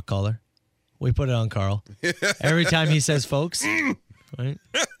dog shock collar. We put it on Carl. Every time he says folks, right?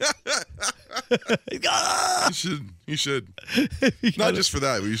 You should. Not just for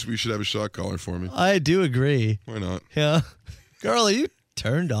that. We should have a shock collar for me. I do agree. Why not? Yeah. Carl, are you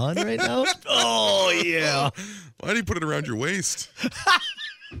turned on right now? Oh, yeah. Why do you put it around your waist?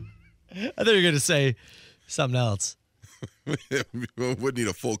 I thought you were going to say something else. We would need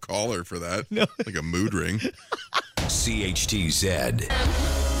a full collar for that. No. Like a mood ring. CHTZ.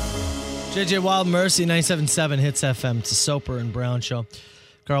 JJ Wild Mercy, 97.7 Hits FM. It's a Soper and Brown show.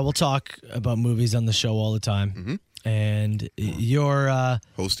 Carl, we'll talk about movies on the show all the time. Mm-hmm. And you're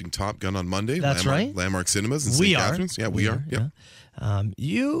hosting Top Gun on Monday. That's right. Landmark Cinemas in We St. are. Catharines. Yeah, we are. Yeah.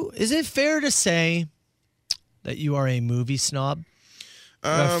 Is it fair to say that you are a movie snob?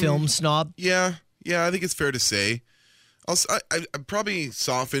 A film snob? Yeah, I think it's fair to say. I've probably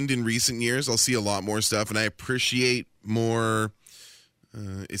softened in recent years. I'll see a lot more stuff, and I appreciate more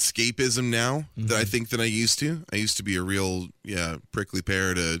escapism now that I think than I used to. I used to be a real, prickly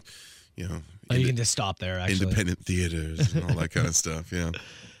pear to, you can just stop there, actually. Independent theaters and all that kind of stuff, yeah.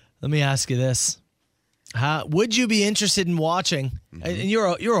 Let me ask you this. Would you be interested in watching? And you're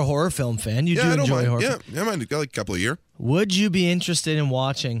a horror film fan. You do I don't enjoy mind. horror. Yeah, I mind. Got like a couple a year. Would you be interested in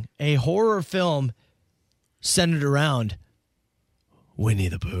watching a horror film centered around Winnie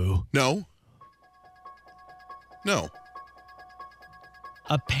the Pooh? No.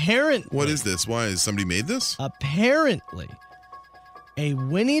 Apparently. What is this? Why has somebody made this? Apparently, a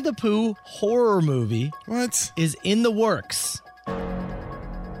Winnie the Pooh horror movie is in the works.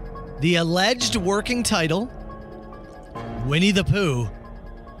 The alleged working title, Winnie the Pooh,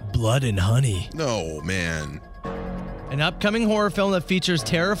 Blood and Honey. No, man. An upcoming horror film that features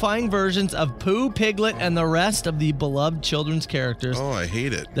terrifying versions of Pooh, Piglet, and the rest of the beloved children's characters. Oh, I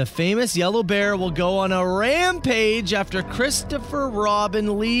hate it. The famous yellow bear will go on a rampage after Christopher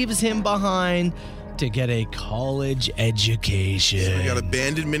Robin leaves him behind to get a college education. So we got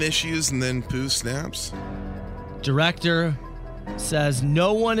abandonment issues and then Pooh snaps? Director says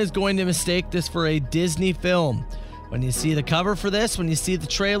no one is going to mistake this for a Disney film. When you see the cover for this, when you see the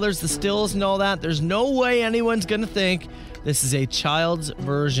trailers, the stills and all that, there's no way anyone's going to think this is a child's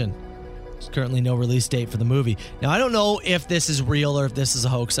version. There's currently no release date for the movie. Now, I don't know if this is real or if this is a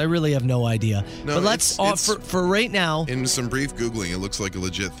hoax. I really have no idea. No, but let's, for right now. In some brief Googling, it looks like a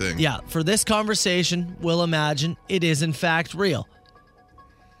legit thing. Yeah, for this conversation, we'll imagine it is in fact real.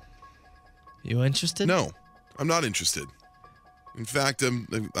 You interested? No, I'm not interested. In fact,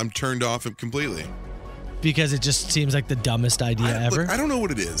 I'm turned off completely. Because it just seems like the dumbest idea ever? Look, I don't know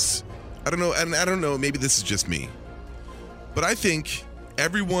what it is. I don't know, and I don't know, maybe this is just me. But I think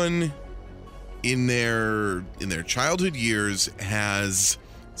everyone in their childhood years has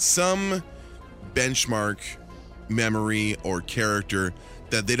some benchmark memory or character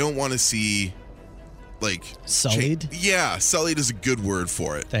that they don't want to see like sullied. Yeah, sullied is a good word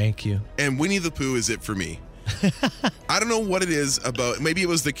for it. Thank you. And Winnie the Pooh is it for me. I don't know what it is about. Maybe it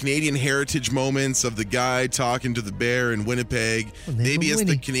was the Canadian heritage moments of the guy talking to the bear in Winnipeg. Maybe it's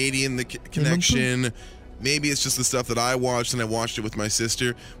the Canadian connection. Maybe it's just the stuff that I watched and I watched it with my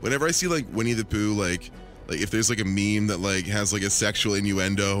sister. Whenever I see like Winnie the Pooh, like if there's like a meme that like has like a sexual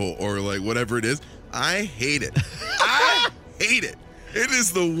innuendo or like whatever it is, I hate it. I hate it. It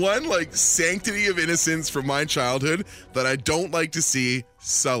is the one like sanctity of innocence from my childhood that I don't like to see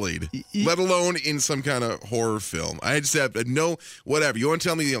sullied, let alone in some kind of horror film. I just have no, whatever. You want to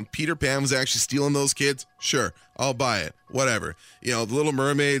tell me, Peter Pan was actually stealing those kids? Sure, I'll buy it. Whatever. The Little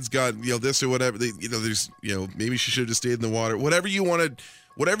Mermaid's got, this or whatever. There's, maybe she should have just stayed in the water. Whatever you want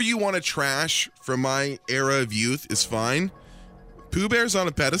to trash from my era of youth is fine. Pooh Bear's on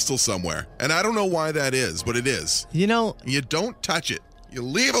a pedestal somewhere, and I don't know why that is, but it is. You don't touch it. You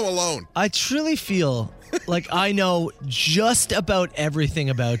leave him alone. I truly feel like I know just about everything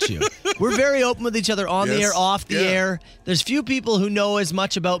about you. We're very open with each other on the air, off the air. There's few people who know as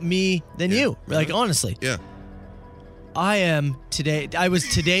much about me than you. Like, honestly. Yeah. I was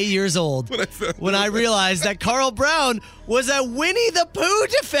today years old when I realized that Carl Brown was a Winnie the Pooh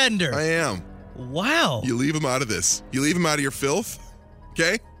defender. I am. Wow. You leave him out of this. You leave him out of your filth.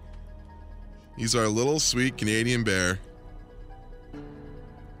 Okay? He's our little sweet Canadian bear.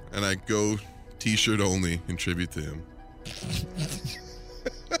 And I go t-shirt only in tribute to him.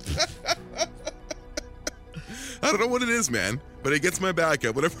 I don't know what it is, man, but it gets my back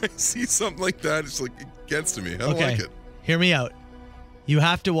up. Whenever I see something like that, it's like, it gets to me. I don't like it. Hear me out. You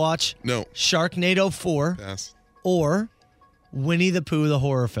have to watch Sharknado 4 Pass. Or Winnie the Pooh, the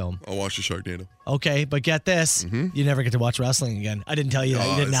horror film. I'll watch the Sharknado. Okay, but get this. You never get to watch wrestling again. I didn't tell you that.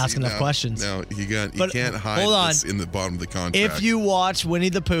 You didn't ask enough questions. No, you can't hide this in the bottom of the contract. If you watch Winnie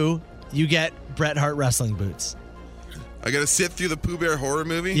the Pooh, you get Bret Hart wrestling boots. I got to sit through the Pooh Bear horror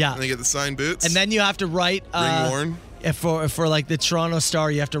movie? Yeah. And I get the signed boots? And then you have to write... Ring worn? For like the Toronto Star,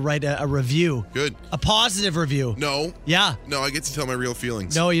 you have to write a review. Good. A positive review. No. Yeah. No, I get to tell my real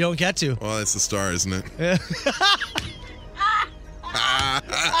feelings. No, you don't get to. Well, it's the Star, isn't it?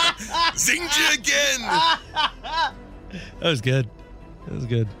 Zinged you again. That was good.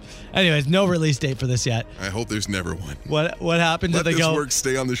 Anyways, no release date for this yet. I hope there's never one. What happens if they go... Let this work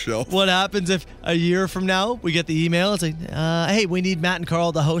stay on the shelf. What happens if a year from now we get the email? It's like, hey, we need Matt and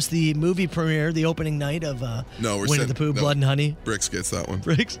Carl to host the movie premiere, the opening night of Winnie the Pooh, Blood and Honey. Bricks gets that one.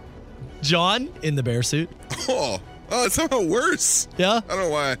 Bricks. John in the bear suit. Oh, it's somehow worse. Yeah? I don't know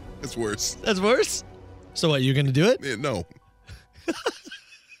why. It's worse. That's worse? So what, you going to do it? Yeah, no.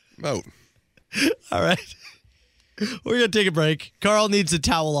 I'm out. All right. We're going to take a break. Carl needs to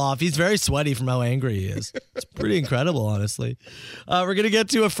towel off. He's very sweaty from how angry he is. It's pretty incredible, honestly. We're going to get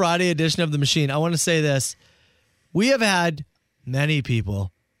to a Friday edition of The Machine. I want to say this. We have had many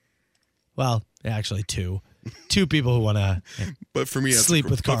people, well, actually two people who want to but for me, sleep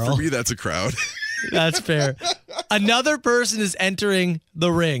with Carl. For me, that's a crowd. That's fair. Another person is entering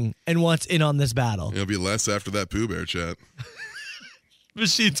the ring and wants in on this battle. It'll be less after that Pooh Bear chat.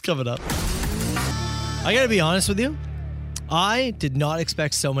 Machine's coming up. I got to be honest with you. I did not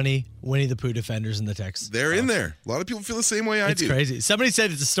expect so many Winnie the Pooh defenders in the text. They're in there. A lot of people feel the same way I do. It's crazy. Somebody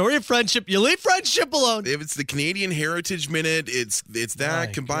said it's a story of friendship. You leave friendship alone. If it's the Canadian Heritage Minute, it's that My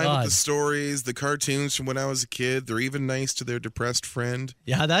combined God. with the stories, the cartoons from when I was a kid. They're even nice to their depressed friend.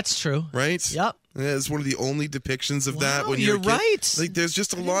 Yeah, that's true. Right? Yep. Yeah, it's one of the only depictions of that when you're you're a kid. right. Like, there's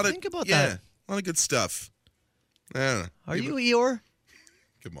just a lot of think about yeah, that. a lot of good stuff. I don't know. Are you Eeyore?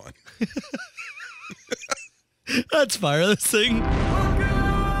 Come on. Let's fire this thing.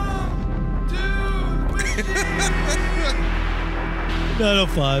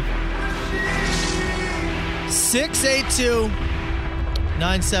 905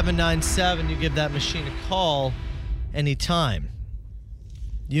 682-9797. You give that machine a call anytime.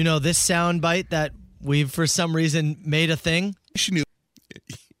 You know this soundbite that we've for some reason made a thing? She knew.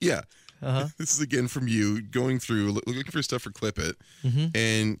 Yeah. Uh-huh. This is again from you going through looking for stuff for Clip It,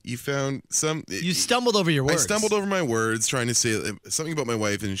 and you found some. You stumbled over your words. I stumbled over my words trying to say something about my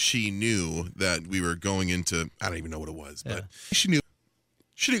wife, and she knew that we were going into. I don't even know what it was, but she knew.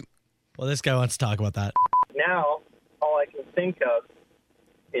 She knew. Well, this guy wants to talk about that. Now, all I can think of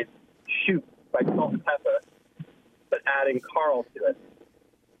is Shoot by Salt and Pepper, but adding Carl to it.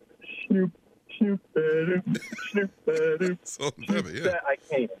 Snoop. Salt and Pepper, yeah. I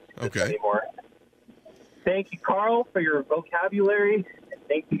can't even do this Okay. anymore. Thank you, Carl, for your vocabulary, and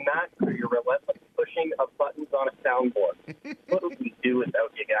thank you, Matt, for your relentless pushing of buttons on a soundboard. What would we do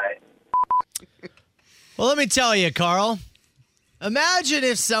without you guys? Well, let me tell you, Carl. Imagine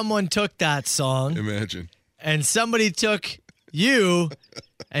if someone took that song. Imagine. And somebody took you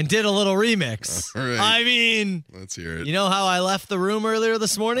and did a little remix. All right. I mean, Let's hear it. you know how I left the room earlier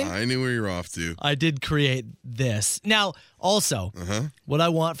this morning? I knew where you're off to. I did create this. Now, also, what I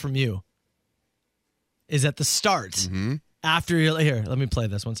want from you is at the start, after you're here, let me play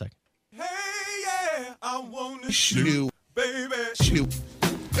this 1 sec. Shoot, baby. Shoot.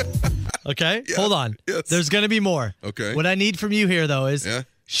 Okay? Yeah, Hold on. yes. There's going to be more. Okay. What I need from you here, though, is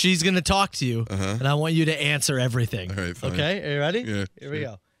she's going to talk to you, and I want you to answer everything. All right, fine. Okay? Are you ready? Yeah. Here we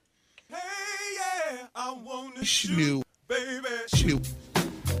go. Shoot, baby. Shoot.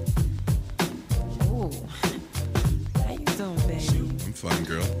 Ooh. How you doing, baby? I'm fine,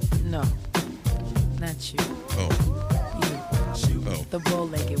 girl. No, not you. Oh. You. Oh. The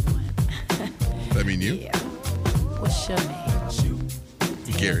bow-legged one. That mean you? Yeah. What's your name?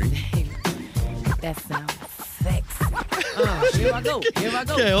 Gary. That sounds sexy. Here I go.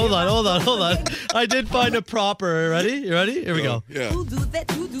 Okay, hold on. I did find a proper. Ready? You ready? Here we go. Yeah. You do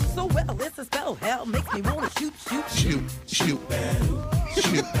that, you do so well. It's a spell. Hell makes me want to shoot. Shoot. Shoot.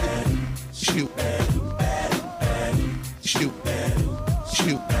 Shoot. Shoot. Shoot.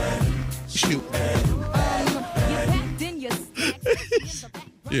 Shoot. Shoot.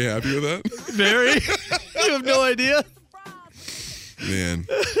 You happy with that? Very. You have no idea. Man.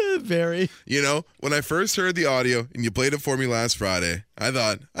 Very. You know, when I first heard the audio and you played it for me last Friday, I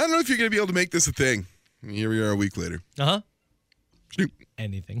thought, I don't know if you're going to be able to make this a thing. And here we are a week later. Shoot.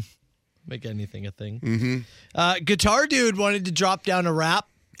 Anything. Make anything a thing. Mm-hmm. Guitar Dude wanted to drop down a rap.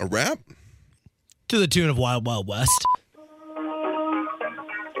 A rap? To the tune of Wild Wild West.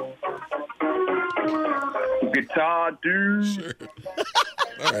 Guitar Dude. Sure.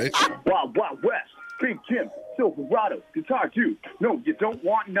 All right. Wild Wild West. Big Jim. Silverado. Guitar Dude. No, you don't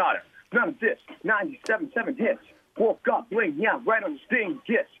want nada. None of this. 97.7 hits. Wolf got bling, yeah, right on the sting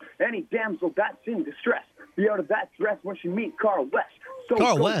gets. Any damsel that's in distress, be out of that dress when she meet Carl West. So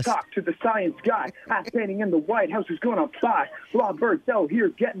Carl go West. talk to the science guy. Ass painting in the White House is gonna fly. Blackbirds out here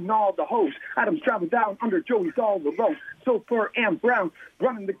getting all the hose. Adams travel down under Joey's all alone. So for and Brown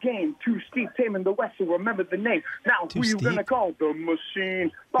running the game. Too steep taming the West, so remember the name. Now Too who you steep? gonna call the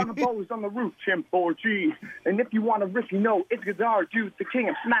machine? Bonobo's on the roof, Chimp 4G. And if you want a riff, you know it's Guitar Dude, the king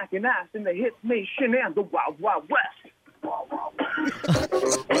of smacking ass in the hit nation and the Wild Wild West. Not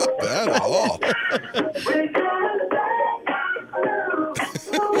bad at all.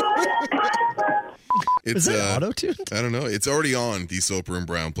 Is that auto-tuned? I don't know. It's already on the Soper and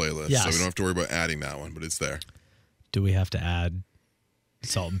Brown playlist, Yes. so we don't have to worry about adding that one, but it's there. Do we have to add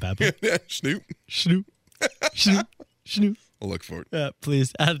salt and pepper? Yeah, Snoop. Snoop. Snoop. Snoop. I'll look for it. Yeah,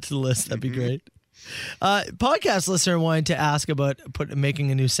 please add it to the list. That'd be great. Podcast listener wanted to ask about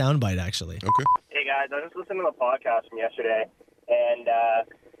making a new soundbite, actually. Okay. Hey guys, I was listening to the podcast from yesterday, and I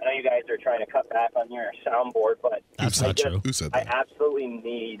know you guys are trying to cut back on your soundboard, but That's not true. Who said I that? absolutely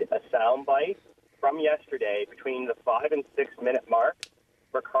need a soundbite from yesterday between the 5 and 6 minute mark,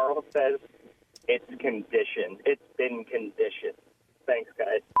 where Carl says it's conditioned. It's been conditioned. Thanks,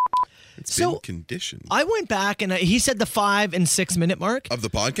 guys. It's been conditioned. I went back and he said the 5 and 6 minute mark Of the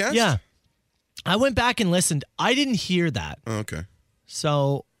podcast? Yeah. I went back and listened. I didn't hear that. Oh, okay.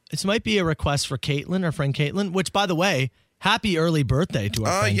 So this might be a request for Caitlin, our friend Caitlin, which, by the way, happy early birthday to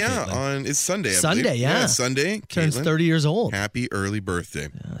our friend Caitlin. It's Sunday, I Sunday, believe. yeah. Sunday. Turns Caitlin, 30 years old. Happy early birthday.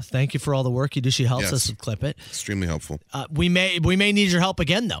 Thank you for all the work you do. She helps Yes. us with Clip It. Extremely helpful. We may need your help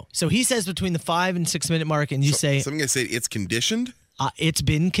again, though. So he says between the 5 and 6 minute mark, and you say... Something I say, it's conditioned? It's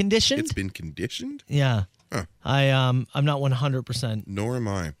been conditioned? It's been conditioned? Yeah. Huh. I'm not 100%. Nor am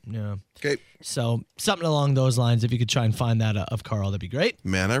I. Yeah. Okay. So something along those lines, if you could try and find that of Carl, that'd be great.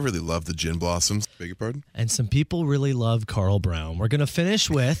 Man, I really love the Gin Blossoms. Beg your pardon? And some people really love Carl Brown. We're going to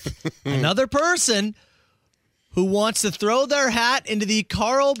finish with another person who wants to throw their hat into the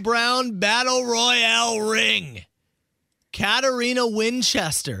Carl Brown Battle Royale ring. Katarina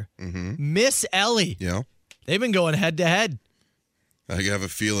Winchester. Miss Ellie. Yeah. They've been going head to head. I have a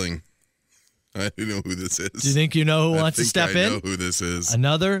feeling. I don't know who this is. Do you think you know who wants to step in? I know who this is.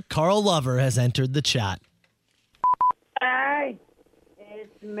 Another Carl lover has entered the chat. Hi,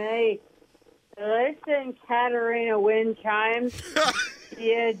 it's me. Listen, Katarina Wind Chimes.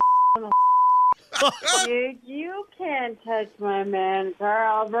 You dude, you can't touch my man,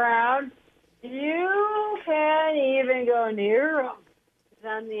 Carl Brown. You can't even go near him.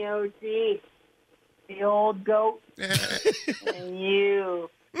 I'm the OG, the old goat. And you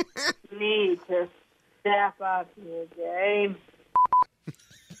need to step up your game.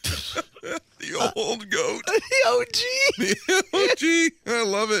 The old goat. The OG. The OG. I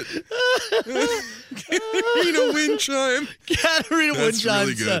love it. Katarina Wind Chime. Katarina Wind That's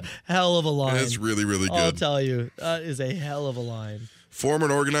really Chime's good. a hell of a line. That's really, really good. I'll tell you, that is a hell of a line. Form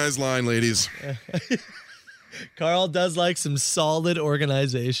an organized line, ladies. Carl does like some solid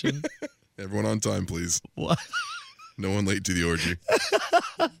organization. Everyone on time, please. What? No one late to the orgy.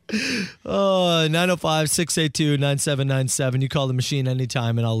 905-682-9797. You call the machine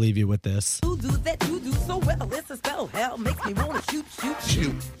anytime, and I'll leave you with this. You do that, you do so well. It's a spell. Hell makes me want to shoot.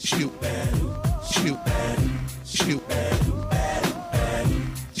 Shoot. Shoot. Shoot. Shoot.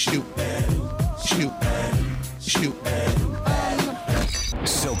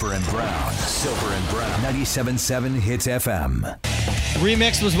 Soper and Brown. 97.7 Hits FM.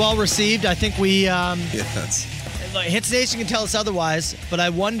 Remix was well received. I think we... Yes. Hits Nation can tell us otherwise, but I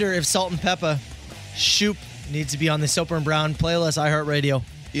wonder if Salt and Peppa Shoop needs to be on the Soper and Brown playlist, iHeartRadio.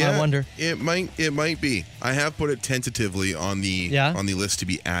 Yeah, I wonder. It might be. I have put it tentatively on the list to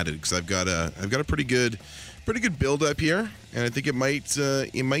be added because I've got a pretty good build up here, and I think it might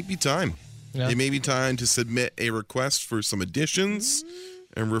be time. Yeah. It may be time to submit a request for some additions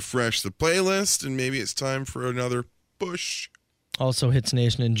and refresh the playlist, and maybe it's time for another push. Also, Hits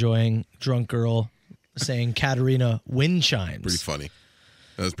Nation enjoying Drunk Girl saying Katarina Wind Chimes. Pretty funny.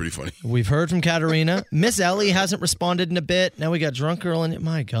 That was pretty funny. We've heard from Katarina. Miss Ellie hasn't responded in a bit. Now we got Drunk Girl in it.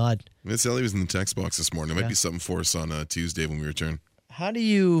 My God. Miss Ellie was in the text box this morning. It might be something for us on Tuesday when we return. How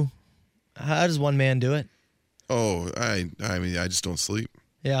does one man do it? Oh, I mean, I just don't sleep.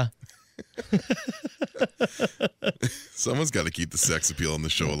 Yeah. Someone's got to keep the sex appeal on the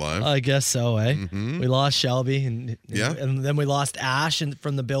show alive. I guess so, eh? Mm-hmm. We lost Shelby, and then we lost Ash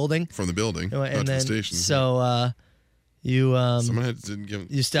from the building. From the building, and not then, to the station. So someone had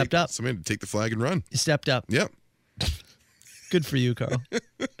to stepped up. Somebody had to take the flag and run. You stepped up. Yep. Good for you, Carl.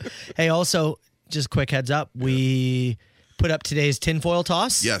 Hey, also, just quick heads up, we put up today's tinfoil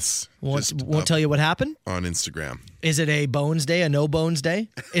toss. Yes. Won't tell you what happened? On Instagram. Is it a bones day, a no bones day?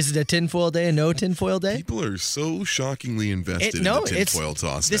 Is it a tinfoil day, a no tinfoil day? People are so shockingly invested in the tinfoil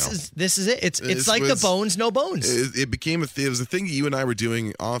toss this now. This is it. It's like the bones, no bones. It became it was a thing that you and I were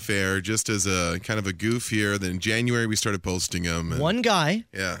doing off air just as a kind of a goof here. Then in January we started posting them. One guy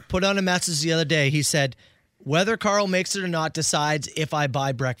put on a message the other day. He said, whether Carl makes it or not decides if I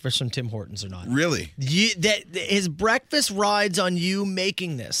buy breakfast from Tim Hortons or not. Really? His breakfast rides on you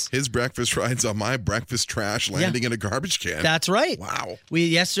making this. His breakfast rides on my breakfast trash landing in a garbage can. That's right. Wow.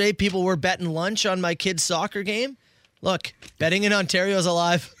 Yesterday, people were betting lunch on my kid's soccer game. Look, betting in Ontario is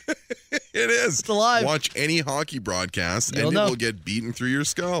alive. It is. It's alive. Watch any hockey broadcast and it will get beaten through your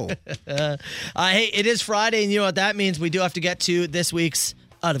skull. Hey, it is Friday, and you know what that means. We do have to get to this week's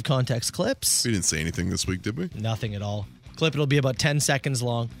Out of Context clips. We didn't say anything this week, did we? Nothing at all. Clip it'll be about 10 seconds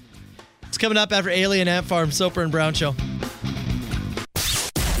long. It's coming up after Alien Ant Farm, Soper and Brown Show.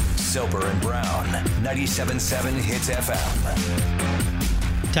 Soper and Brown, 97.7 Hits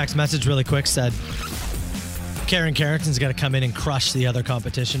FM. Text message really quick said, Karen Carrington's going to come in and crush the other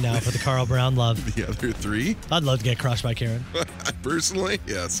competition now for the Carl Brown love. The other three? I'd love to get crushed by Karen. Personally,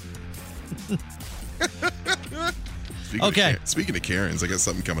 yes. Speaking of Karens, I got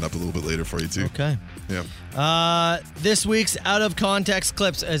something coming up a little bit later for you, too. Okay. Yeah. This week's Out of Context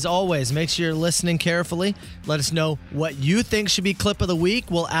clips, as always, make sure you're listening carefully. Let us know what you think should be clip of the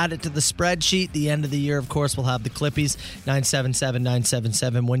week. We'll add it to the spreadsheet. The end of the year, of course, we'll have the Clippies.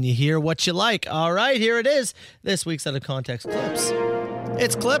 977-977 when you hear what you like. All right, here it is. This week's Out of Context clips.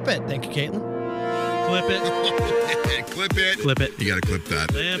 It's Clip It. Thank you, Caitlin. Clip it. Clip it. Clip it. You got to clip that.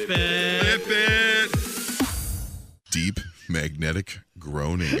 Clip it. Clip it. Deep magnetic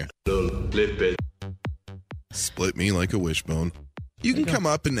groaning. Clip it. Split me like a wishbone. You can come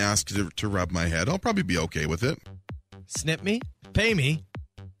up and ask to rub my head. I'll probably be okay with it. Snip me. Pay me.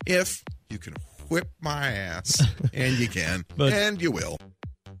 If you can whip my ass. And you can. And you will.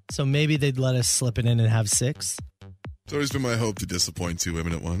 So maybe they'd let us slip it in and have 6. It's always been my hope to disappoint 2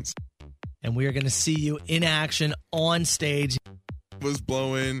 women at once. And we are going to see you in action on stage. It was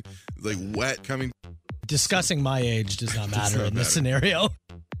blowing, like wet coming. Discussing my age does not matter in this scenario.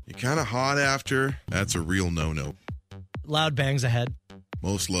 You're kind of hot after. That's a real no-no. Loud bangs ahead.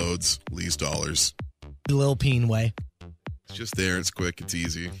 Most loads, least dollars. The Lil Peen way. It's just there. It's quick. It's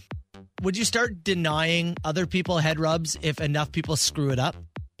easy. Would you start denying other people head rubs if enough people screw it up?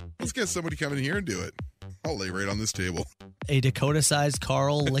 Let's get somebody coming here and do it. I'll lay right on this table. A Dakota-sized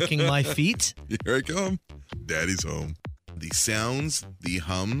Carl licking my feet? Here I come. Daddy's home. The sounds, the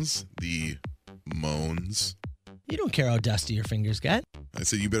hums, the moans. You don't care how dusty your fingers get. I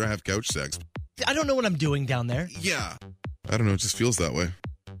said you better have couch sex. I don't know what I'm doing down there. Yeah. I don't know. It just feels that way.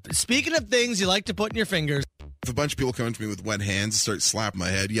 Speaking of things you like to put in your fingers. If a bunch of people come into me with wet hands and start slapping my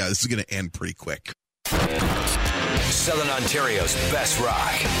head, yeah, this is going to end pretty quick. Southern Ontario's best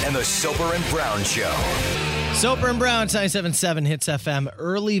rock and the Soper and Brown Show. Soper and Brown, 97.7 Hits FM.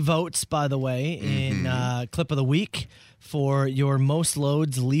 Early votes, by the way, in Clip of the Week for your most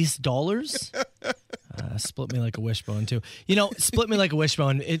loads, least dollars. Split me like a wishbone, too. You know, split me like a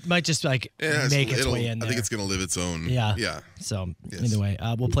wishbone, it might just make its way in there. I think it's going to live its own. Yeah. So, either way,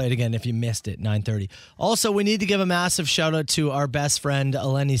 we'll play it again if you missed it, 9:30. Also, we need to give a massive shout out to our best friend,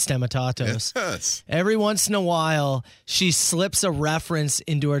 Eleni Stematatos. Yes. Every once in a while, she slips a reference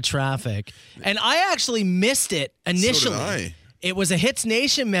into her traffic. And I actually missed it initially. So did I. It was a Hits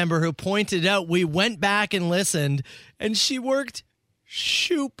Nation member who pointed out. We went back and listened, and she worked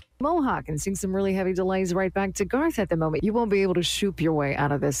shoop. Mohawk and seeing some really heavy delays right back to Garth at the moment. You won't be able to shoop your way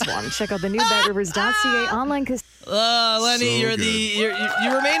out of this one. Check out the new BetRivers.ca online. Lenny, So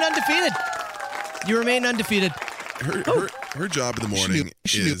you remain undefeated. You remain undefeated. Her job in the morning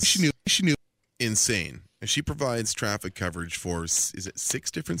is insane. She provides traffic coverage for, is it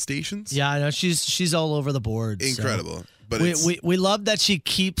 6 different stations? Yeah, I know. She's all over the board. Incredible. So. But we love that she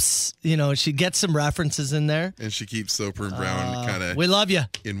keeps, she gets some references in there. And she keeps Soper and Brown kind of. We love you.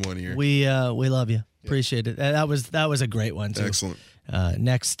 In one ear. We love you. Appreciate it. That was a great one too. Excellent.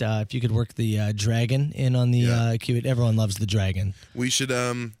 Next, if you could work the dragon in on the queue. Everyone loves the dragon. We've had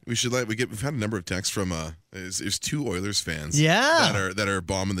a number of texts from there's 2 Oilers fans. Yeah. That are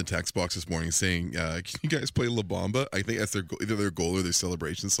bombing the text box this morning saying, "Can you guys play La Bamba?" I think that's either their goal or their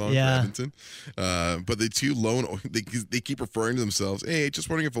celebration song for Edmonton. But the 2 lone they keep referring to themselves. Hey, just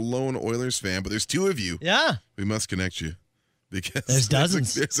wondering if a lone Oilers fan, but there's 2 of you. Yeah. We must connect you. Because there's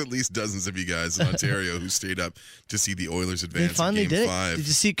dozens. There's at least dozens of you guys in Ontario who stayed up to see the Oilers advance. They finally in Game did 5. Did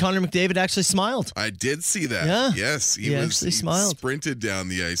you see Connor McDavid actually smiled? I did see that. Yeah. Yes, he actually smiled. Sprinted down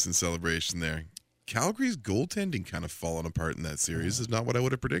the ice in celebration there. Calgary's goaltending kind of fallen apart in that series is not what I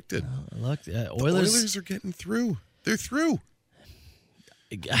would have predicted. Look, the Oilers are getting through. They're through.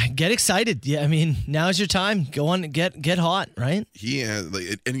 Get excited. Yeah, I mean, now's your time. Go on and get hot, right?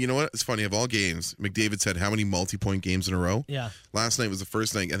 And you know what? It's funny. Of all games, McDavid's had how many multi-point games in a row? Yeah. Last night was the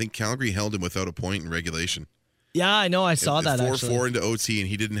first night. I think Calgary held him without a point in regulation. Yeah, I know. I saw that 4-4 into OT, and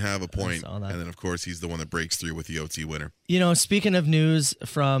he didn't have a point. And then, of course, he's the one that breaks through with the OT winner. Speaking of news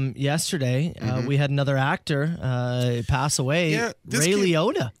from yesterday, we had another actor pass away, Ray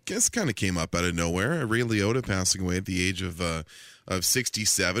Liotta. This kind of came up out of nowhere. Ray Liotta passing away at the age of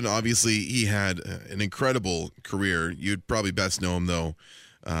 67. Obviously, he had an incredible career. You'd probably best know him, though,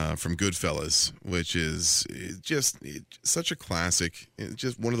 from Goodfellas, which is just such a classic. It's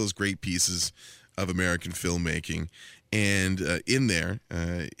just one of those great pieces of American filmmaking. And in there,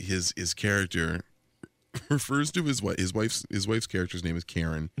 his character refers to his wife's character's name is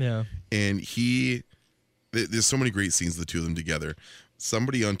Karen. Yeah. And there's so many great scenes of the two of them together.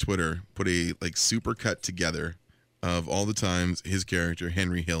 Somebody on Twitter put a super cut together of all the times his character,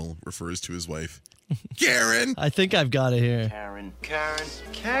 Henry Hill, refers to his wife, Karen. I think I've got it here. Karen.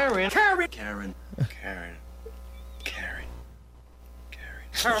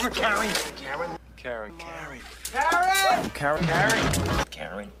 Karen.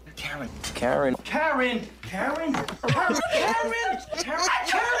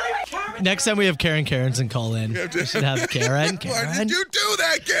 Next time we have Karens and call in, we should have Karen. Why did you do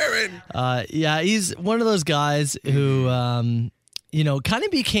that, Karen? Yeah, he's one of those guys who, kind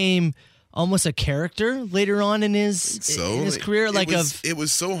of became almost a character later on in his career. It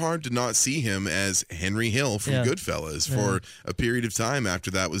was so hard to not see him as Henry Hill from Goodfellas for a period of time after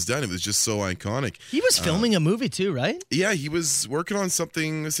that was done. It was just so iconic. He was filming a movie too, right? Yeah, he was working on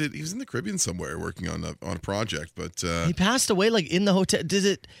something. He was in the Caribbean somewhere working on a project, but he passed away in the hotel.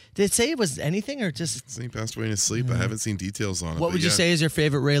 Did it say it was anything or just? He passed away in his sleep. I haven't seen details on it. What would you say is your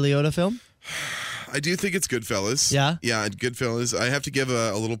favorite Ray Liotta film? I do think it's Goodfellas. Yeah? Yeah, Goodfellas. I have to give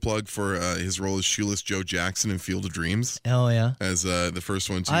a little plug for his role as Shoeless Joe Jackson in Field of Dreams. Oh, yeah. As the first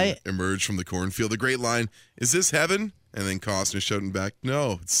one to emerge from the cornfield. The great line, "Is this heaven?" And then Costner shouting back,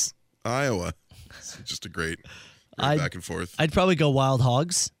 "No, it's Iowa." It's just a great back and forth. I'd probably go Wild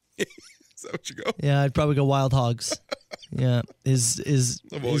Hogs. Is that what you go? Yeah, I'd probably go Wild Hogs. Yeah. His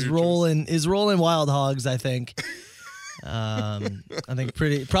role in Wild Hogs, I think. I think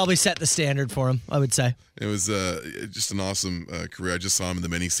probably set the standard for him, I would say. It was just an awesome career. I just saw him in the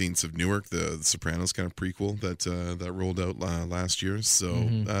many saints of Newark, the Sopranos kind of prequel that rolled out last year. So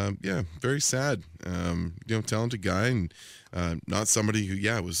very sad. Talented guy and not somebody who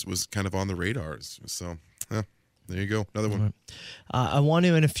was kind of on the radars. So there you go, another one. I want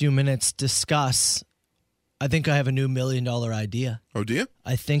to in a few minutes discuss. I think I have a new $1 million idea. Oh, do you?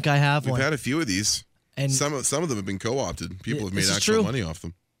 I think I have one. We've had a few of these. And some of them have been co-opted. People have made actual money off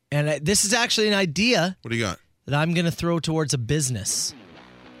them. And this is actually an idea. What do you got? That I'm going to throw towards a business.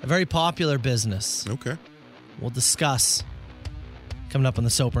 A very popular business. Okay. We'll discuss. Coming up on the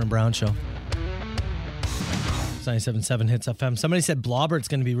Soper and Brown Show. 97.7 Hits FM. Somebody said Blobbert's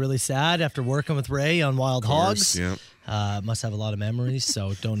going to be really sad after working with Ray on Wild Hogs. Yeah. Must have a lot of memories,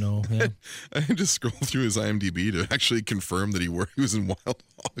 so don't know. Yeah. I had to scroll through his IMDb to actually confirm that he was in Wild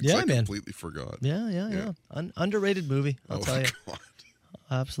Hogs. Yeah, I man. completely forgot. Yeah. Underrated movie, I'll tell you. God.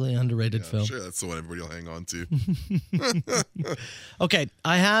 Absolutely underrated film. Sure, that's the one everybody will hang on to. Okay,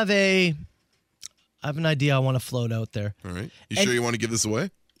 I have an idea I want to float out there. All right. Sure you want to give this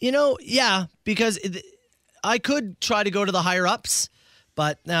away? Yeah, because I could try to go to the higher ups,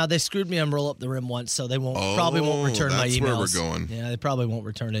 but now they screwed me on Roll Up the Rim once, so they probably won't return my emails. That's where we're going. Yeah, they probably won't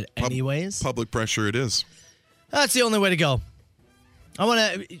return it anyways. Public pressure it is. That's the only way to go.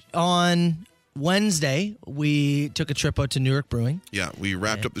 On Wednesday, we took a trip out to Newark Brewing. Yeah, we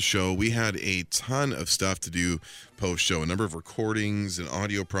wrapped up the show. We had a ton of stuff to do post-show, a number of recordings and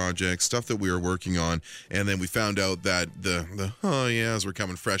audio projects, stuff that we were working on, and then we found out that the yeahs were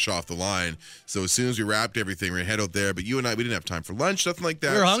coming fresh off the line. So as soon as we wrapped everything, we were head out there. But you and I, we didn't have time for lunch, nothing like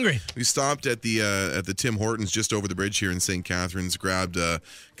that. We were hungry. We stopped at the Tim Hortons just over the bridge here in St. Catharines, grabbed a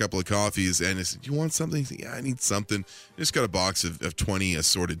couple of coffees, and I said, "Do you want something?" He said, "Yeah, I need something." Just got a box of 20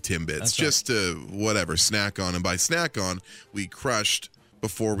 assorted Timbits, That's just to whatever snack on. And by snack on, we crushed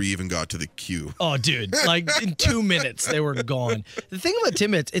before we even got to the queue. Oh, dude. In 2 minutes, they were gone. The thing about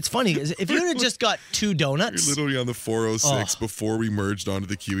Timbits, it's funny, is if you would have just got 2 donuts. You're literally on the 406 before we merged onto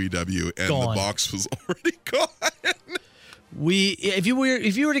the QEW, and the box was already gone. If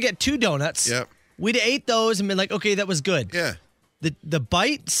you were to get 2 donuts, we'd have ate those and been like, okay, that was good. Yeah. The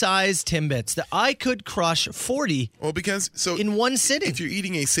bite-sized Timbits that I could crush 40 in one sitting. If you're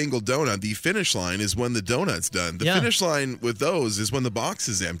eating a single donut, the finish line is when the donut's done. The finish line with those is when the box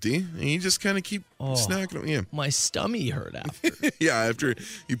is empty, and you just kind of keep snacking them. Yeah. My stomach hurt after. Yeah, after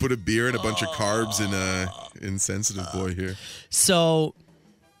you put a beer and a bunch of carbs in insensitive boy here. So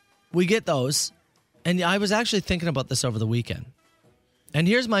we get those, and I was actually thinking about this over the weekend. And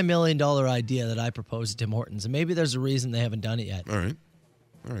here's my $1 million idea that I proposed to Tim Hortons, and maybe there's a reason they haven't done it yet. All right,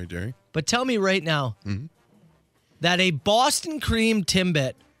 Derry. But tell me right now that a Boston cream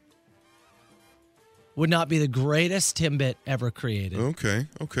Timbit would not be the greatest Timbit ever created. Okay.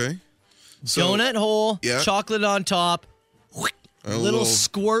 So, donut hole, chocolate on top, a little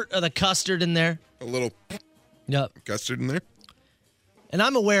squirt of the custard in there. A little custard in there. And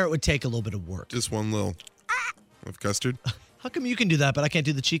I'm aware it would take a little bit of work. Just one little of custard. How come you can do that, but I can't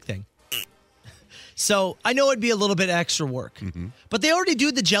do the cheek thing? So I know it'd be a little bit extra work. But they already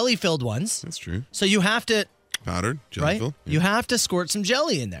do the jelly-filled ones. That's true. So you have to... Powdered, jelly-filled. Right? Yeah. You have to squirt some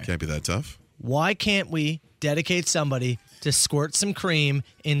jelly in there. Can't be that tough. Why can't we dedicate somebody to squirt some cream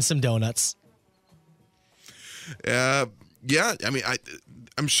in some donuts? Yeah. I mean,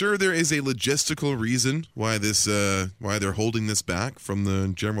 I'm sure there is a logistical reason why why they're holding this back from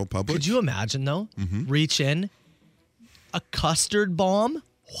the general public. Could you imagine, though? Reach in, a custard bomb,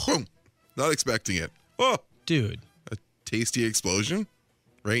 Not expecting it. Oh, dude. A tasty explosion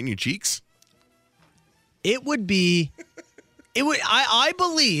right in your cheeks. It would be, I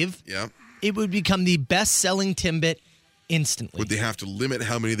believe Yeah. it would become the best-selling Timbit instantly. Would they have to limit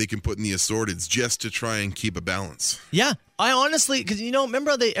how many they can put in the assorteds just to try and keep a balance? Yeah. I honestly, because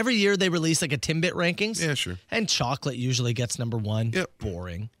remember how every year they release like a Timbit rankings? Yeah, sure. And chocolate usually gets number one. Yep.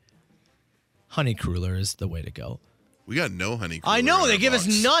 Boring. Honey Cruller is the way to go. We got no Honey Cruller. I know, in they our give us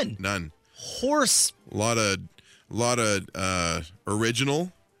box. none. None. Horse. A lot of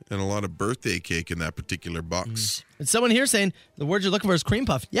original and a lot of birthday cake in that particular box. And someone here saying the word you're looking for is cream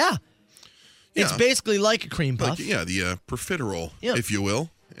puff. Yeah. It's Yeah. basically like a cream puff. Like, yeah, the profiterole, Yeah. if you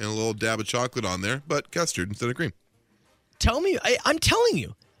will, and a little dab of chocolate on there, but custard instead of cream. Tell me, I'm telling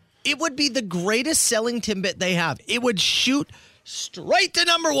you, it would be the greatest selling Timbit they have. It would shoot straight to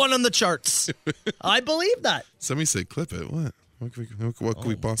number one on the charts. I believe that. Somebody said clip it. What? What could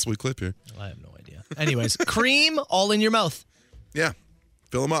we possibly clip here? I have no idea. Anyways, cream all in your mouth. Yeah.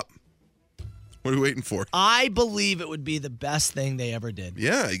 Fill them up. What are we waiting for? I believe it would be the best thing they ever did.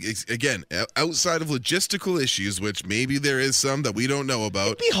 Yeah. Again, outside of logistical issues, which maybe there is some that we don't know about.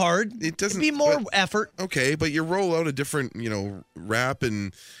 It'd be hard. It doesn't. It'd be more effort. Okay, but you roll out a different, wrap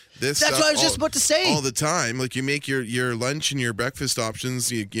and this. That's stuff what I was just about to say. All the time, like you make your lunch and your breakfast options.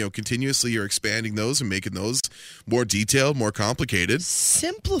 Continuously you're expanding those and making those more detailed, more complicated.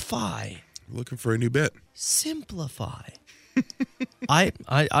 Simplify. Looking for a new bit. Simplify.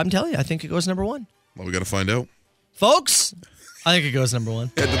 I'm telling you, I think it goes number one. Well, we got to find out. Folks, I think it goes number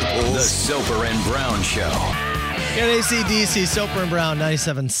one. Head to the polls. The Soper and Brown Show. Get AC/DC, Soper and Brown,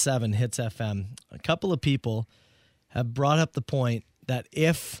 97.7 Hits FM. A couple of people have brought up the point that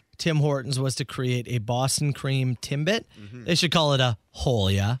if Tim Hortons was to create a Boston cream Timbit, they should call it a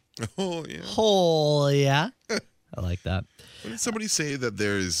whole, yeah? Oh, yeah. Whole, yeah? I like that. What did somebody say that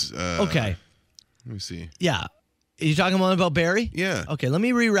there's... Okay. Let me see. Yeah. Are you talking about Barry? Yeah. Okay, let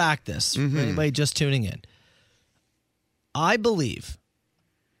me re-rack this for anybody just tuning in. I believe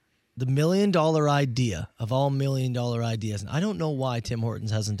the $1 million idea of all $1 million ideas, and I don't know why Tim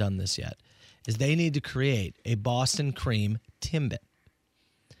Hortons hasn't done this yet, is they need to create a Boston cream Timbit.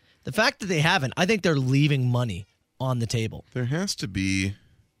 The fact that they haven't, I think they're leaving money on the table. There has to be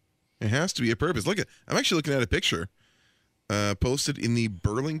a purpose. I'm actually looking at a picture posted in the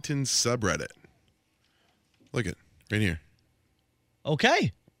Burlington subreddit. Look at right here.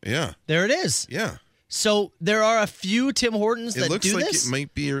 Okay. Yeah. There it is. Yeah. So there are a few Tim Hortons that do this? It looks like it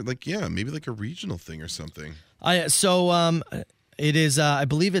might be maybe like a regional thing or something. It is I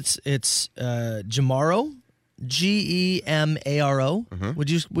believe it's Gemaro. Gemaro.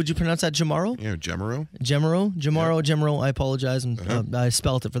 Would you pronounce that Gemaro? Yeah, Gemaro. Gemaro. I apologize, and I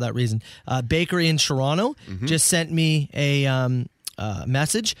spelled it for that reason. Bakery in Toronto just sent me a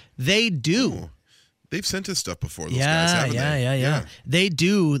message. They do. Ooh. They've sent us stuff before. Those guys, haven't they? Yeah. They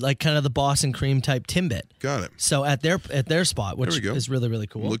do like kind of the Boston cream type Timbit. Got it. So at their spot, which is really, really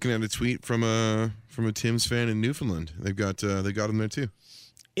cool. I'm looking at a tweet from a Tim's fan in Newfoundland. They got them there too.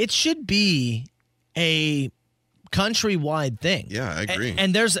 It should be a countrywide thing. Yeah, I agree.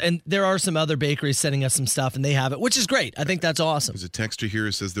 And there are some other bakeries sending us some stuff, and they have it, which is great. I think that's awesome. There's a texter here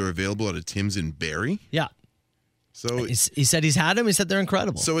who says they're available at a Tim's in Barrie. Yeah. So he said he's had them. He said they're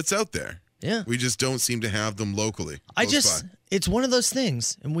incredible. So it's out there. Yeah. We just don't seem to have them locally. It's one of those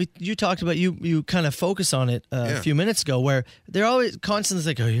things, and you talked about, you kind of focus on it a few minutes ago, where they're always constantly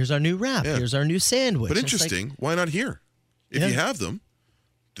like, oh, here's our new wrap, here's our new sandwich. But interesting, why not here? If you have them,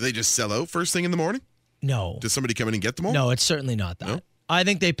 do they just sell out first thing in the morning? No. Does somebody come in and get them all? No, it's certainly not that. No? I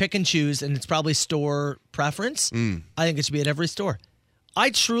think they pick and choose, and it's probably store preference. I think it should be at every store.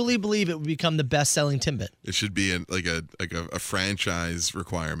 I truly believe it would become the best-selling Timbit. It should be a franchise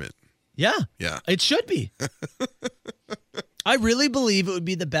requirement. Yeah, it should be. I really believe it would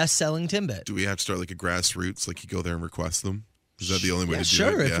be the best-selling Timbit. Do we have to start like a grassroots, like you go there and request them? Is that the only way to do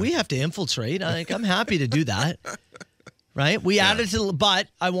sure. it? If we have to infiltrate, I'm happy to do that. Right? We added to, but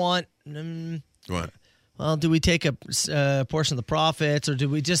I want. What? Well, do we take a portion of the profits, or do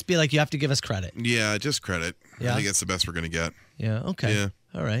we just be like, you have to give us credit? Yeah, just credit. Yeah. I think that's the best we're going to get. Yeah, okay. Yeah.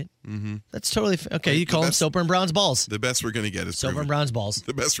 All right. That's totally okay. You call them Soper and Brown's balls. The best we're going to get is Soper and Brown's balls.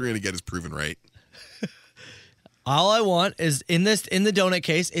 The best we're going to get is proven right. All I want is in the donut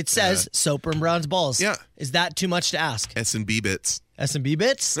case, it says Soper and Brown's balls. Yeah. Is that too much to ask? S&B bits. S&B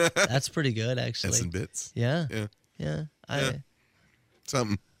bits? That's pretty good, actually. S and bits. Yeah. Yeah.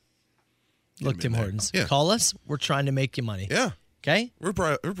 Something. Look, Tim Hortons. Yeah. Call us. We're trying to make you money. Yeah. Okay? We're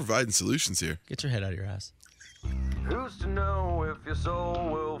providing solutions here. Get your head out of your ass. Who's to know if your soul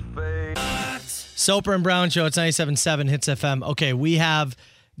will fade? Soper and Brown Show. It's 97.7 Hits FM. Okay, we have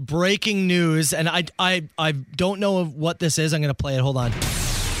breaking news, and I don't know what this is. I'm going to play it. Hold on.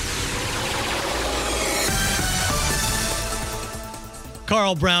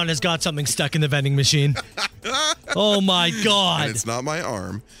 Carl Brown has got something stuck in the vending machine. Oh my God! And it's not my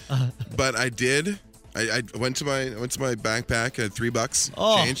arm, but I did. I went to my backpack. I had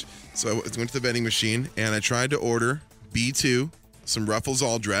 $3 change, so I went to the vending machine and I tried to order B2, some Ruffles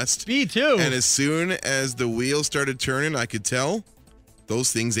all dressed. B2. And as soon as the wheel started turning, I could tell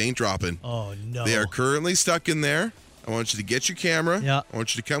those things ain't dropping. Oh no! They are currently stuck in there. I want you to get your camera. Yeah. I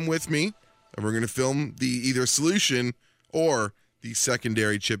want you to come with me, and we're going to film the either solution or the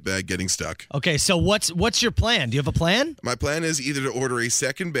secondary chip bag getting stuck. Okay, so what's your plan? Do you have a plan? My plan is either to order a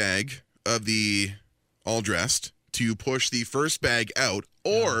second bag of the all dressed to push the first bag out,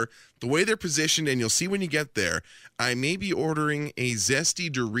 or the way they're positioned, and you'll see when you get there, I may be ordering a Zesty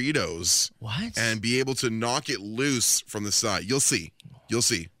Doritos. What? And be able to knock it loose from the side. You'll see. You'll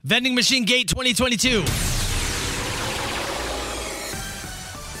see. Vending Machine Gate 2022.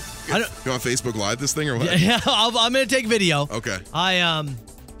 You want Facebook Live this thing or what? Yeah, I'm going to take video. Okay.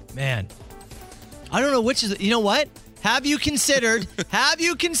 Man, I don't know which is. You know what? Have you considered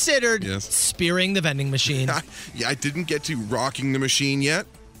Yes. spearing the vending machine? Yeah, I didn't get to rocking the machine yet.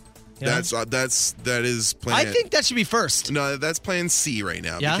 Yeah. That is plan. I think that should be first. No, that's plan C right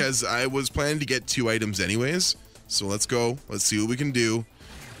now because I was planning to get 2 items anyways. So let's go. Let's see what we can do.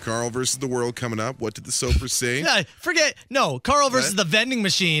 Carl versus the world coming up. What did the Soapers say? Yeah, forget. No, Carl versus the vending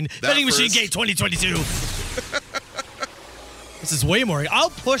machine. Vending Machine Gate 2022. This is way more. I'll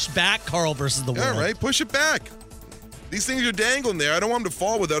push back Carl versus the world. All right, push it back. These things are dangling there. I don't want them to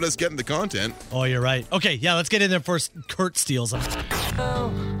fall without us getting the content. Oh, you're right. Okay, yeah, let's get in there first. Kurt steals them.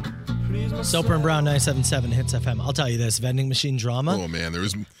 Soper and Brown 977 Hits FM. I'll tell you this, vending machine drama. Oh man, there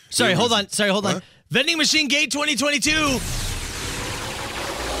was. Sorry, hold on. Huh? Vending Machine Gate 2022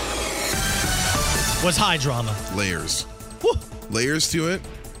 was high drama. Layers. Woo. Layers to it,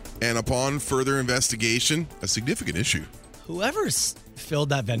 and upon further investigation, a significant issue. Whoever's filled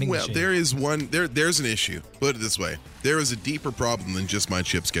that vending machine. Well, there is one. There's an issue. Put it this way: there is a deeper problem than just my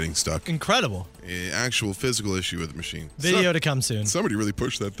chips getting stuck. Incredible. An actual physical issue with the machine. Video to come soon. Somebody really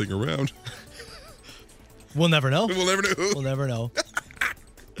pushed that thing around. We'll never know. We'll never know. We'll never know.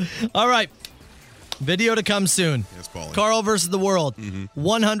 All right. Video to come soon. Yes, Paulie. Carl versus the world.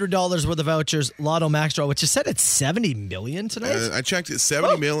 $100 worth of vouchers. Lotto Max Draw, which is set at $70 million tonight. I checked it.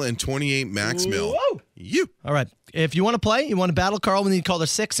 70 mil and 28 max mil. Whoa. All right. If you want to play, you want to battle Carl, we need caller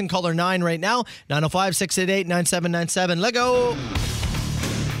 6 and caller 9 right now. 905-688-9797. Let go.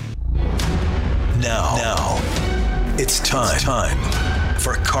 Now, it's time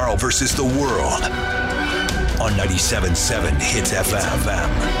for Carl versus the world on 97.7 Hits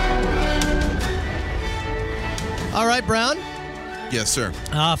FM. All right, Brown. Yes, sir.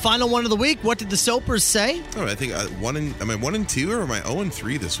 Final one of the week. What did the Soapers say? Oh, I think am I 1-2 or am I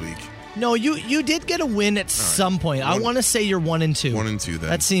 0-3 this week? No, you did get a win at some point. I want to say you're 1-2. 1-2 then.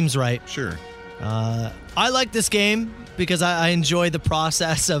 That seems right. Sure. I like this game because I enjoy the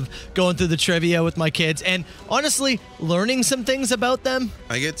process of going through the trivia with my kids and honestly learning some things about them.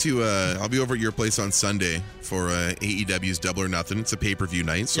 I get to I'll be over at your place on Sunday for AEW's Double or Nothing. It's a pay-per-view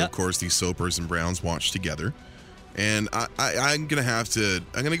night, so of course these Soapers and Browns watch together. And I'm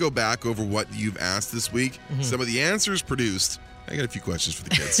gonna go back over what you've asked this week. Some of the answers produced. I got a few questions for the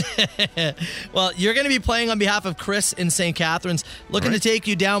kids. Well, you're going to be playing on behalf of Chris in St. Catharines. Looking to take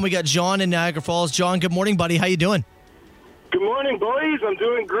you down. We got John in Niagara Falls. John, good morning, buddy. How you doing? Good morning, boys. I'm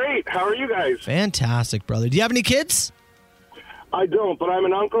doing great. How are you guys? Fantastic, brother. Do you have any kids? I don't, but I'm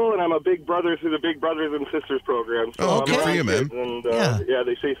an uncle, and I'm a big brother through the Big Brothers and Sisters program. So okay. Good for you, man. And, yeah,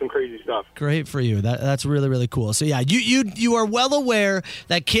 they say some crazy stuff. Great for you. That's really, really cool. So, yeah, you are well aware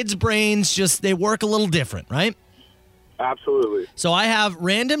that kids' brains they work a little different, right? Absolutely. So I have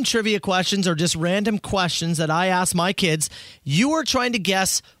random trivia questions or just random questions that I ask my kids. You are trying to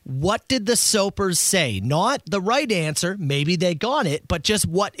guess what did the Soapers say? Not the right answer. Maybe they got it, but just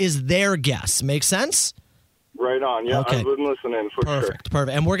what is their guess. Make sense? Right on. Yeah, Okay. I've been listening for sure. Perfect.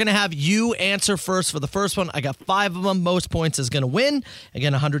 And we're going to have you answer first for the first one. I got 5 of them. Most points is going to win.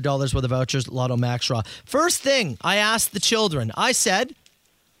 Again, $100 worth of vouchers, Lotto Max Draw. First thing I asked the children, I said,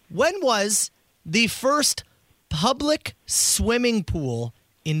 when was the first public swimming pool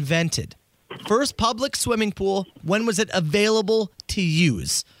invented? First public swimming pool, when was it available to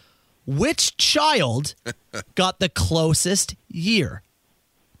use? Which child got the closest year?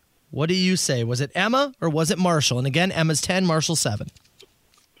 What do you say? Was it Emma or was it Marshall? And again, Emma's 10, Marshall 7.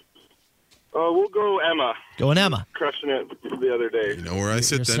 We'll go Emma. Going Emma. Crushing it the other day. You know where I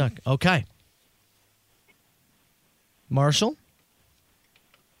sit You're then? stuck. Okay. Marshall?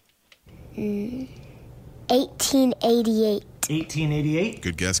 1888. 1888.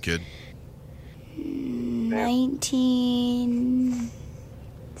 Good guess, kid.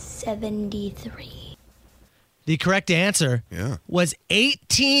 1973. The correct answer was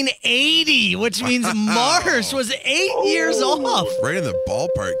 1880, which means Marsh was 8 years off. Right in the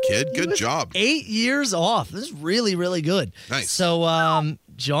ballpark, kid. Good job. 8 years off. This is really, really good. Nice. So,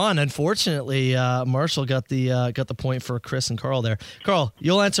 John, unfortunately, Marshall got the point for Chris and Carl there. Carl,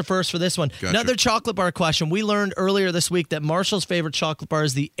 you'll answer first for this one. Gotcha. Another chocolate bar question. We learned earlier this week that Marshall's favorite chocolate bar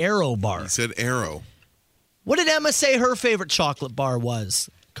is the Aero bar. He said Aero. What did Emma say her favorite chocolate bar was?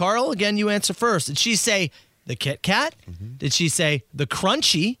 Carl, again, you answer first. Did she say the Kit Kat? Mm-hmm. Did she say the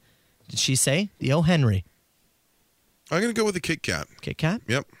Crunchy? Did she say the O. Henry? I'm going to go with the Kit Kat. Kit Kat?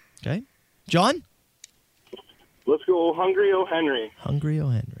 Yep. Okay. John? Let's go Hungry O. Henry. Hungry O.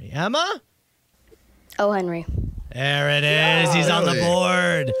 Henry. Emma? O. Henry. There it is. He's on the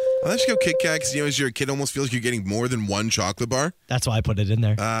board. I'll let you go Kit Kat because, as you're a kid, almost feels like you're getting more than one chocolate bar. That's why I put it in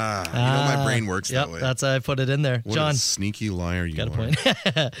there. My brain works that way. That's why I put it in there. What John. a sneaky liar you Got a are. point.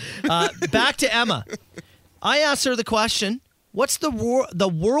 Back to Emma. I asked her the question, what's the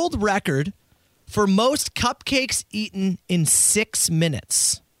world record for most cupcakes eaten in 6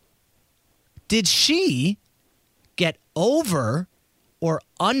 minutes? Did she get over or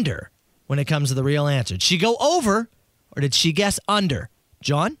under when it comes to the real answer? Did she go over or did she guess under?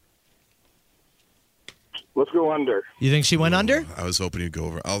 John? Let's go under. You think she went under? I was hoping you'd go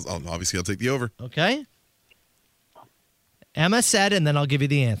over. I'll take the over. Okay. Emma said, and then I'll give you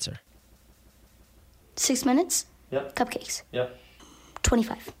the answer. 6 minutes? Yep. Cupcakes. Yep.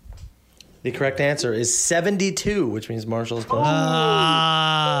 25. The correct answer is 72, which means Marshall's close.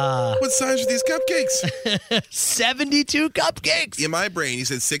 What size are these cupcakes? 72 cupcakes. In my brain, you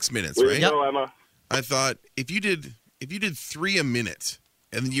said 6 minutes, Way right? to go, Emma. I thought if you did 3 a minute,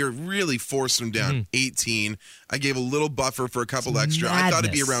 and you're really forcing them down, 18. I gave a little buffer for a couple extra. I thought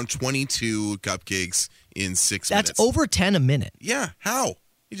it'd be around 22 cupcakes in 6 minutes. That's over 10 a minute. Yeah. How?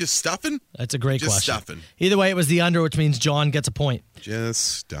 You just stuffing? That's a great Just question. stuffing. Either way, it was the under, which means John gets a point. Just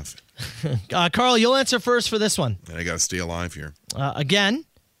stuffing. Carl, you'll answer first for this one. And I got to stay alive here. Again,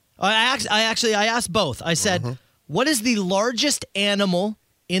 I asked both. I said, what is the largest animal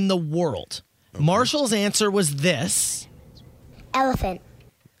in the world? Okay. Marshall's answer was this. Elephant.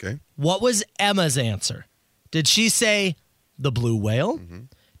 Okay. What was Emma's answer? Did she say the blue whale?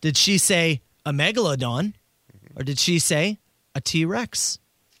 Did she say a megalodon? Or did she say a T-Rex?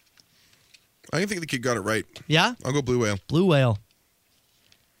 I think the kid got it right. Yeah? I'll go blue whale. Blue whale.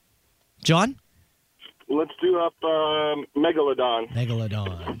 John? Let's do up Megalodon.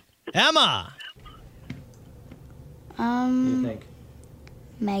 Megalodon. Emma! What do you think?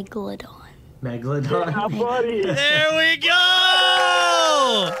 Megalodon. Megalodon. Yeah, buddy. There we go!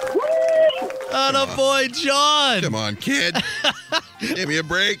 Attaboy, John. Come on, kid. Give me a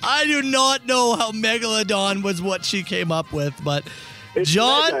break. I do not know how Megalodon was what she came up with, but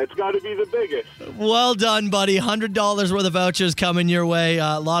John, it's got to be the biggest. well done, buddy. $100 worth of vouchers coming your way.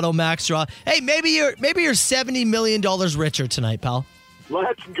 Lotto Max draw. Hey, maybe you're $70 million richer tonight, pal.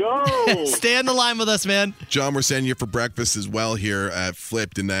 Let's go. Stay on the line with us, man. John, we're sending you for breakfast as well here at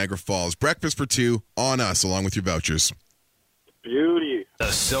Flipped in Niagara Falls. Breakfast for 2 on us, along with your vouchers. Beauty. The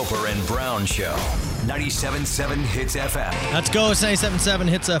Soper and Brown Show. 97.7 Hits FM. Let's go. It's 97.7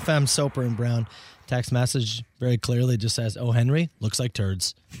 Hits FM, Soper and Brown. Text message very clearly just says, "Oh, Henry, looks like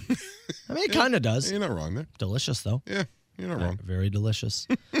turds." I mean, it kind of does. You're not wrong there. Delicious, though. Yeah, you're not wrong. Very delicious.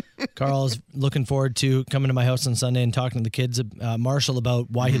 Carl's looking forward to coming to my house on Sunday and talking to the kids, Marshall,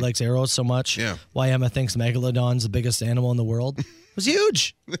 about why he likes arrows so much. Yeah. Why Emma thinks Megalodon's the biggest animal in the world. It was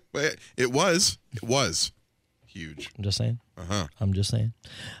huge. It was huge. I'm just saying. Uh-huh. I'm just saying.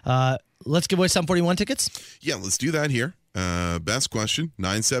 Let's give away some 41 tickets. Yeah, let's do that here. Best question,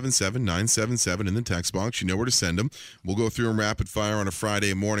 977-977 in the text box. You know where to send them. We'll go through them rapid fire on a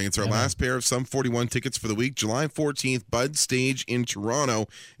Friday morning. It's our last pair of Sum 41 tickets for the week. July 14th, Bud Stage in Toronto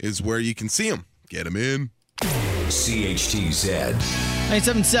is where you can see them. Get them in. CHTZ.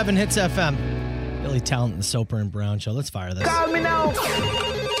 97.7 Hits FM. Really talented, the Soper and Brown Show. Let's fire this. Call me now.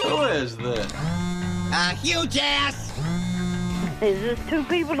 Who is this? Huge ass. Is this 2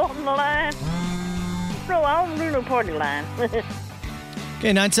 people on the line? No, I don't do no party line. Okay,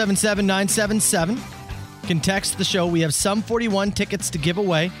 977-977. You can text the show. We have Sum 41 tickets to give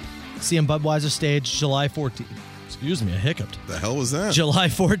away. See you on Budweiser Stage July 14th. Excuse me, I hiccuped. The hell was that? July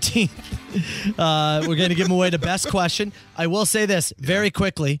 14th. We're going to give them away to Best Question. I will say this very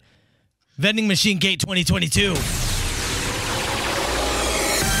quickly. Vending Machine Gate 2022.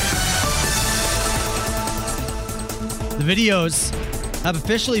 The videos have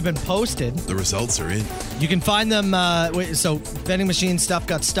officially been posted. The results are in. You can find them. So vending machine stuff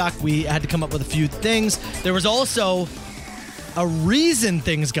got stuck. We had to come up with a few things. There was also a reason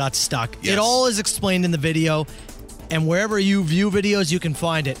things got stuck. Yes. It all is explained in the video. And wherever you view videos, you can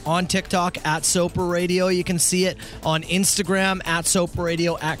find it. On TikTok, at Soper Radio, you can see it. On Instagram, at Soper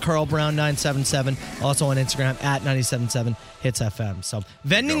Radio, at Carl Brown 977. Also on Instagram, at 977 Hits FM. So,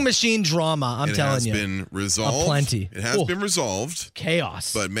 vending machine drama, I'm telling you. It has been resolved. Aplenty. It has been resolved.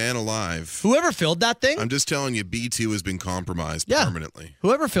 Chaos. But man alive. Whoever filled that thing? I'm just telling you, B2 has been compromised permanently.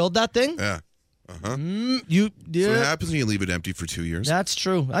 Whoever filled that thing? Yeah. Uh-huh. So what happens when you leave it empty for 2 years? That's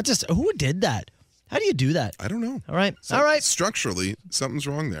true. Who did that? How do you do that? I don't know. All right. All right. Structurally, something's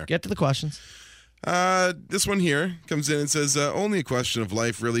wrong there. Get to the questions. This one here comes in and says, only a question of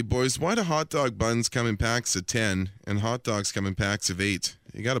life, really, boys. Why do hot dog buns come in packs of 10 and hot dogs come in packs of 8?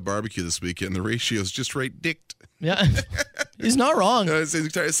 You got a barbecue this weekend. The ratio's just right dicked. Yeah. He's not wrong.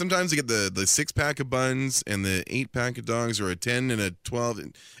 Sometimes you get the 6-pack of buns and the 8-pack of dogs, or a 10 and a 12.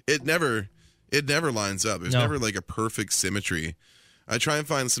 It never lines up. There's never like a perfect symmetry. I try and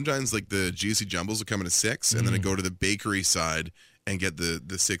find sometimes like the juicy jumbles will come in a 6, and then I go to the bakery side and get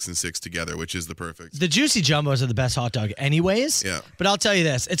the 6 and 6 together, which is the perfect. The juicy jumbos are the best hot dog anyways. Yeah. But I'll tell you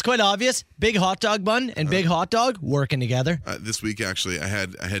this. It's quite obvious. Big hot dog bun and big hot dog working together. This week, actually, I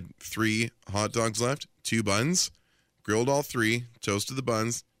had 3 hot dogs left, 2 buns, grilled all 3, toasted the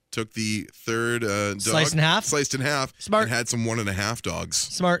buns, took the third dog. Sliced in half? Sliced in half. Smart. And had some 1.5 dogs.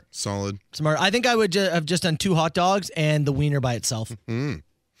 Smart. Solid. Smart. I think I would have just done 2 hot dogs and the wiener by itself.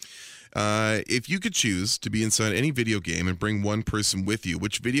 If you could choose to be inside any video game and bring one person with you,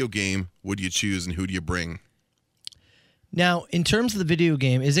 which video game would you choose and who do you bring? Now, in terms of the video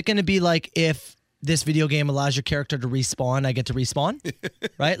game, is it going to be like if this video game allows your character to respawn, I get to respawn?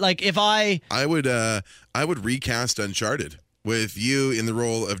 Right? Like if I would recast Uncharted with you in the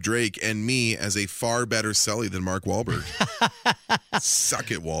role of Drake and me as a far better Sully than Mark Wahlberg. Suck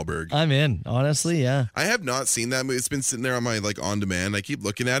it, Wahlberg. I'm in. Honestly, yeah. I have not seen that movie. It's been sitting there on my on demand. I keep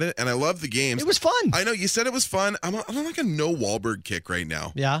looking at it, and I love the games. It was fun. I know you said it was fun. I'm on like a no Wahlberg kick right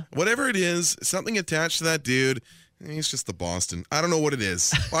now. Yeah. Whatever it is, something attached to that dude. He's just the Boston. I don't know what it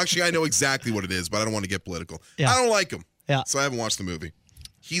is. Well, actually, I know exactly what it is, but I don't want to get political. Yeah. I don't like him. Yeah. So I haven't watched the movie.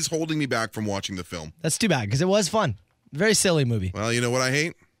 He's holding me back from watching the film. That's too bad because it was fun. Very silly movie. Well, you know what I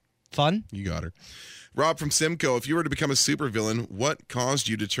hate? Fun. You got her. Rob from Simcoe, if you were to become a supervillain, what caused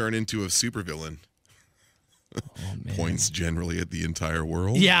you to turn into a supervillain? Points generally at the entire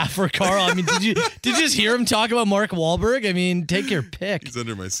world. Yeah, for Carl. I mean, did you just hear him talk about Mark Wahlberg? I mean, take your pick. He's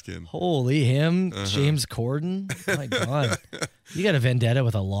under my skin. Holy him, James Corden. My God. You got a vendetta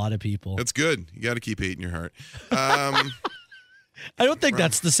with a lot of people. That's good. You got to keep hate in your heart. I don't think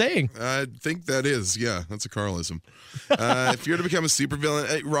that's the saying. I think that is. Yeah, that's a Carlism. If you were to become a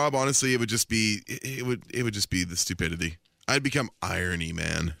supervillain, Rob, honestly, it would just be the stupidity. I'd become Irony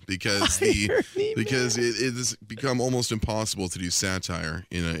Man because it has become almost impossible to do satire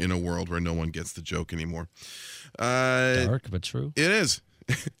in a world where no one gets the joke anymore. Dark but true. It is.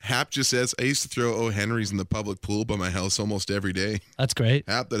 Hap just says, I used to throw O. Henry's in the public pool by my house almost every day. That's great.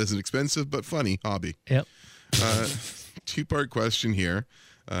 Hap, that is an expensive but funny hobby. Yep. 2-part question here.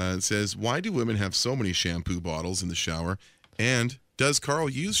 It says, why do women have so many shampoo bottles in the shower? And does Carl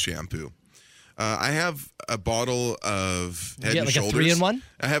use shampoo? I have a bottle of Head and Shoulders. A 3-in-1?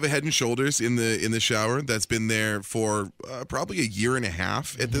 I have a Head and Shoulders in the shower that's been there for probably a year and a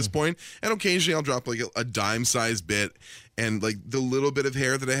half at this point. And occasionally I'll drop like a dime-sized bit. And like the little bit of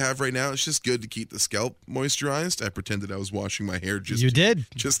hair that I have right now, it's just good to keep the scalp moisturized. I pretended I was washing my hair just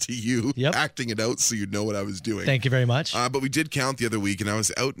to you, acting it out so you'd know what I was doing. Thank you very much. But we did count the other week, and I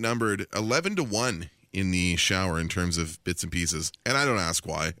was outnumbered 11-1 in the shower in terms of bits and pieces. And I don't ask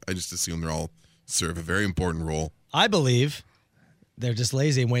why. I just assume they're all serve a very important role. I believe they're just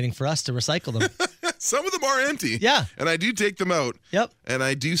lazy and waiting for us to recycle them. Some of them are empty. Yeah. And I do take them out. Yep. And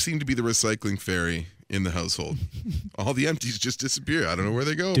I do seem to be the recycling fairy in the household. All the empties just disappear. I don't know where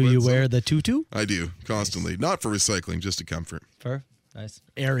they go. Do you wear the tutu? I do, constantly. Nice. Not for recycling, just to comfort. Fur? Nice.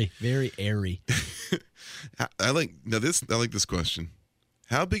 Airy. Very airy. I like this question.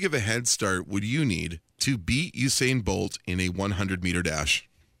 How big of a head start would you need to beat Usain Bolt in a 100-meter dash?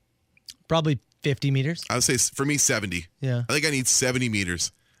 Probably 50 meters. I would say, for me, 70. Yeah. I think I need 70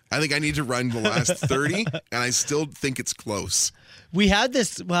 meters. I think I need to run the last 30, and I still think it's close. We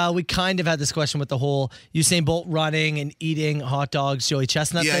kind of had this question with the whole Usain Bolt running and eating hot dogs, Joey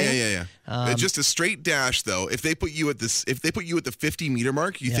Chestnut thing. Yeah. Just a straight dash, though. If they put you at the 50-meter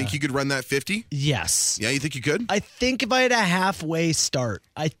mark, you think you could run that 50? Yes. Yeah, you think you could? I think if I had a halfway start,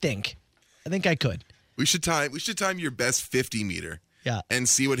 I think I could. We should time your best 50-meter. Yeah. And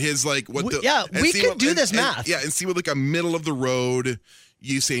see what his we could do this math. And see what like a middle of the road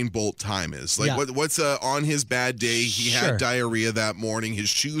Usain Bolt time is. Like what's on his bad day? He had diarrhea that morning. His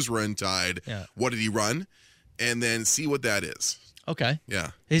shoes were untied. Yeah. What did he run? And then see what that is. Okay.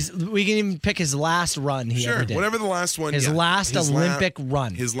 Yeah. We can even pick his last run he ever did. Whatever the last one. His last Olympic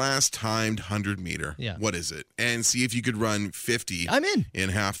run. His last timed 100-meter. Yeah. What is it? And see if you could run 50. I'm in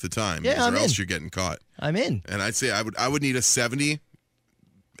half the time. Yeah, or else you're getting caught. I'm in. And I'd say I would need a 70,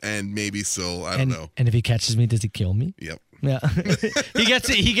 and maybe still I don't know. And if he catches me, does he kill me? Yep. Yeah. He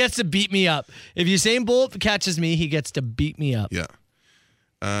gets to beat me up. If Usain Bolt catches me, he gets to beat me up. Yeah.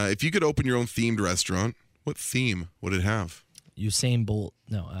 If you could open your own themed restaurant, what theme would it have? Usain Bolt.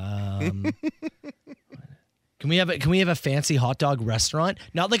 No. Can we have a fancy hot dog restaurant?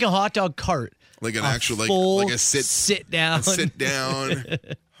 Not like a hot dog cart. Like an actual full like a sit down. A sit down.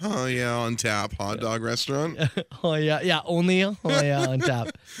 Oh yeah, on tap hot dog restaurant. Only on tap.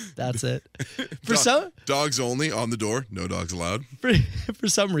 That's it. Dogs only on the door. No dogs allowed. For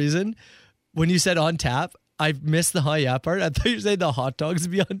some reason, when you said on tap, I missed the part. I thought you were saying the hot dogs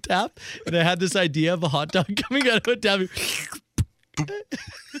would be on tap, and I had this idea of a hot dog coming out of a tap.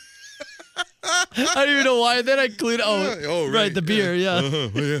 I don't even know why. Then I included, right, the beer,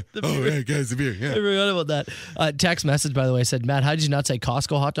 The beer. Guys, the beer, yeah. I forgot about that. Text message, by the way, said, Matt, how did you not say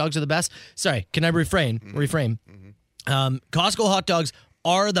Costco hot dogs are the best? Sorry, can I reframe? Costco hot dogs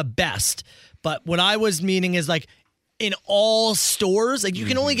are the best, but what I was meaning is like in all stores, like you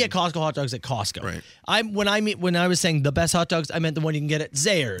can only get Costco hot dogs at Costco. Right. When I was saying the best hot dogs, I meant the one you can get at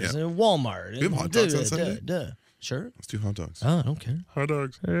Zayre's and Walmart. We have hot dogs on Sunday. Sure. Let's do hot dogs. Oh, I don't care. Hot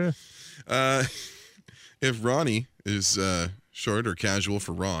dogs. If Ronnie is short or casual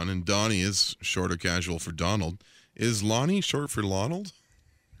for Ron and Donnie is short or casual for Donald, is Lonnie short for Lonald?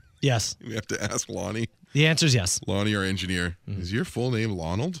 Yes. We have to ask Lonnie. The answer is yes. Lonnie, our engineer. Is your full name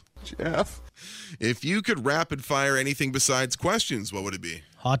Lonald? Jeff. If you could rapid fire anything besides questions, what would it be?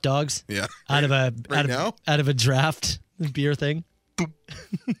 Hot dogs? Yeah. Out of a draft beer thing?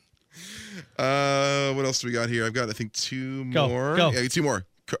 What else do we got here? I've got, I think, two more. Go. Yeah, two more.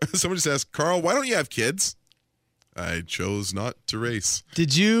 Someone just asked, Carl, why don't you have kids? I chose not to race.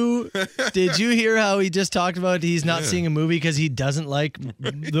 Did you hear how he just talked about he's not seeing a movie because he doesn't like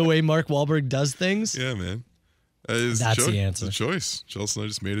the way Mark Wahlberg does things? Yeah, man. That's the answer. It's a choice. Chelsea and I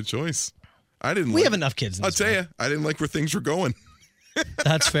just made a choice. We have enough kids in I'll this tell you, I didn't like where things were going.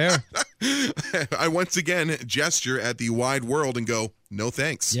 That's fair. I once again gesture at the wide world and go, no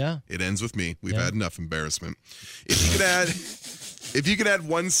thanks. Yeah. It ends with me. We've had enough embarrassment. If you could add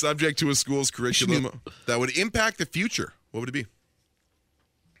one subject to a school's curriculum that would impact the future, what would it be?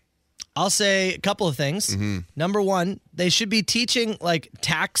 I'll say a couple of things. Mm-hmm. Number one, they should be teaching like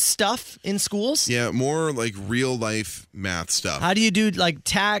tax stuff in schools. Yeah, more like real life math stuff. How do you do like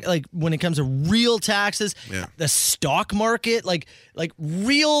when it comes to real taxes, Yeah. the stock market, like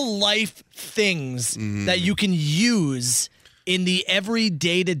real life things that you can use in the every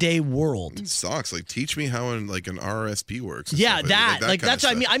day-to-day world. It sucks. Like, teach me how an RRSP works. Yeah, stuff. that's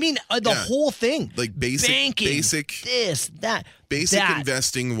what I mean. I mean, the whole thing. Like basic banking, basic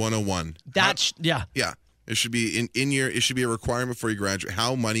investing 101. Yeah. It should be it should be a requirement before you graduate.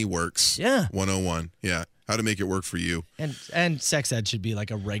 How money works. Yeah. 101. Yeah. How to make it work for you. And sex ed should be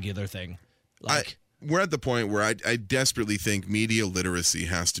like a regular thing. We're at the point where I desperately think media literacy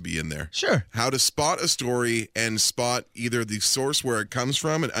has to be in there. Sure. How to spot a story and spot either the source where it comes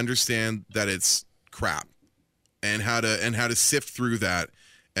from and understand that it's crap, and how to sift through that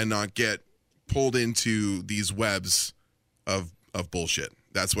and not get pulled into these webs of bullshit.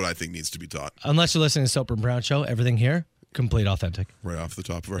 That's what I think needs to be taught. Unless you're listening to Soper and Brown Show, everything here, complete authentic. Right off the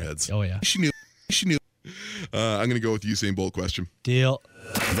top of our heads. Oh, yeah. She knew. I'm going to go with Usain Bolt question. Deal.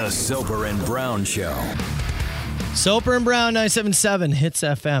 The Soper and Brown Show. Soper and Brown 977 Hits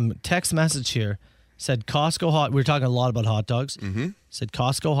FM. Text message here said Costco hot. We were talking a lot about hot dogs. Mm-hmm. Said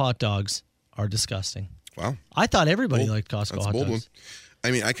Costco hot dogs are disgusting. Wow. I thought everybody liked Costco That's hot a bold dogs. one.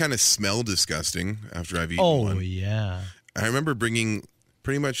 I mean, I kind of smell disgusting after I've eaten one. Oh, yeah. I remember bringing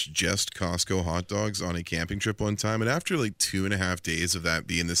pretty much just Costco hot dogs on a camping trip one time, and after like 2.5 days of that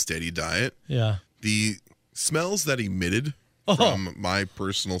being the steady diet, yeah, the smells that emitted from my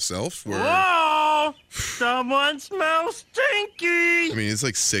personal self were... Whoa! Someone smells stinky! I mean, it's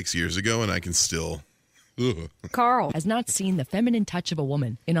like 6 years ago, and I can still... Ugh. Carl has not seen the feminine touch of a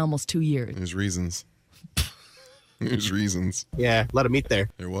woman in almost 2 years. There's reasons. There's reasons. Yeah, let him eat there.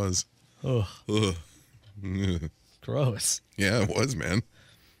 There was. Ugh. Ugh. Gross. Yeah, it was, man.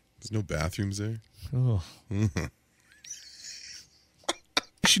 There's no bathrooms there. Oh.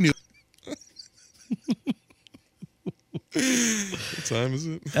 She knew. time is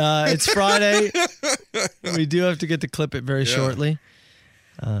it? It's Friday. We do have to get to clip it very shortly.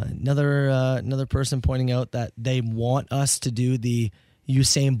 Another person pointing out that they want us to do the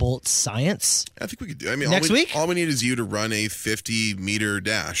Usain Bolt science. I think we could do. I mean, next week. All we need is you to run a 50-meter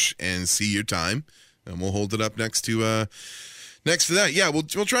dash and see your time, and we'll hold it up next to that. Yeah, we'll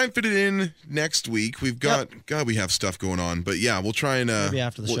try and fit it in next week. We've got God, we have stuff going on, but yeah, we'll try and maybe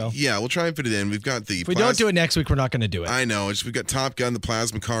after the show. Yeah, we'll try and fit it in. We've got the. If we don't do it next week, we're not going to do it. I know. We've got Top Gun, the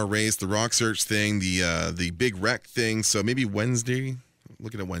plasma car race, the Rock Search thing, the big wreck thing. So maybe Wednesday.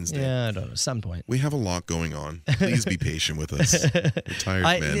 Looking at Wednesday. Yeah, I don't know. Some point. We have a lot going on. Please be patient with us. We're tired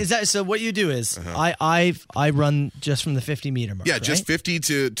men. Is that so? What you do is I run just from the 50-meter mark. Yeah, just right? 50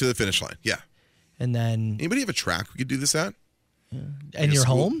 to the finish line. Yeah. And then anybody have a track we could do this at? Yeah. And your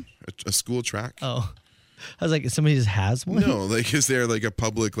home? A school track? Oh, I was like, somebody just has one. No, like is there like a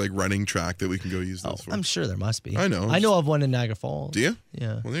public like running track that we can go use this for? I'm sure there must be. I know. I know of one in Niagara Falls. Do you?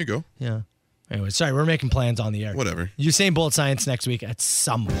 Yeah. Well, there you go. Yeah. Anyway, sorry, we're making plans on the air. Whatever. Usain Bolt science next week at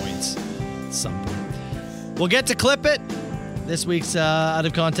some point. We'll get to clip it. This week's out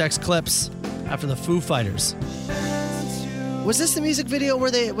of context clips after the Foo Fighters. Was this the music video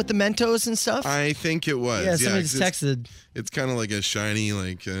where they with the Mentos and stuff? I think it was. Yeah, somebody just texted. It's kind of like a shiny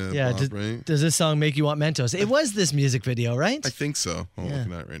pop, right? Does this song make you want Mentos? It was this music video, right? I think so. I'm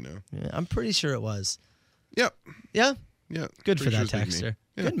looking at it right now. Yeah, I'm pretty sure it was. Yep. Yeah? Yeah. Good for that texter.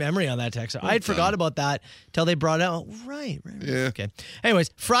 Yeah. Good memory on that texter. I had forgot about that till they brought it out. Right. Yeah. Okay. Anyways,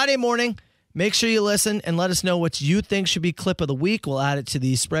 Friday morning, make sure you listen and let us know what you think should be clip of the week. We'll add it to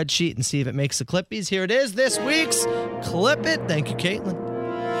the spreadsheet and see if it makes the clippies. Here it is, this week's Clip It. Thank you, Caitlin.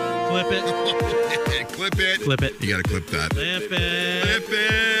 Clip it. Clip it. Clip it. You got to clip that. Clip it. Clip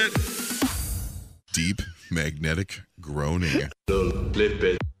it. Deep magnetic groaning. Clip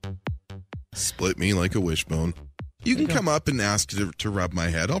it. Split me like a wishbone. You can come up and ask to rub my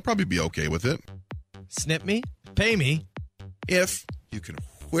head. I'll probably be okay with it. Snip me, pay me. If you can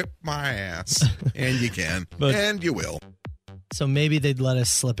whip my ass. And you can. And you will. So maybe they'd let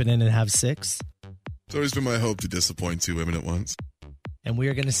us slip it in and have 6. It's always been my hope to disappoint 2 women at once. And we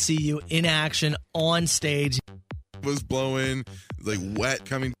are going to see you in action on stage. It was blowing, like wet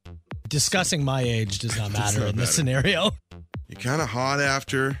coming. Discussing my age does not matter in this scenario. You're kind of hot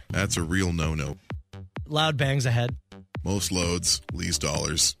after. That's a real no-no. Loud bangs ahead. Most loads, least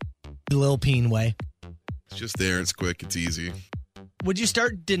dollars. The Lil Peen way. It's just there. It's quick. It's easy. Would you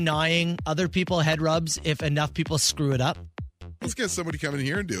start denying other people head rubs if enough people screw it up? Let's get somebody coming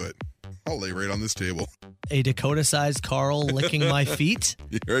here and do it. I'll lay right on this table. A Dakota-sized Carl licking my feet?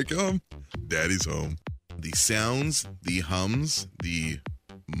 Here I come. Daddy's home. The sounds, the hums, the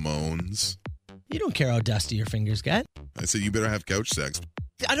moans. You don't care how dusty your fingers get. I said you better have couch sex.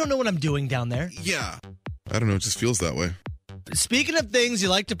 I don't know what I'm doing down there. Yeah. I don't know. It just feels that way. Speaking of things you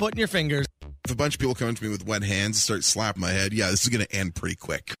like to put in your fingers. If a bunch of people come to me with wet hands and start slapping my head, yeah, this is going to end pretty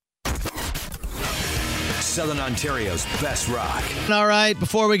quick. Southern Ontario's best rock. All right,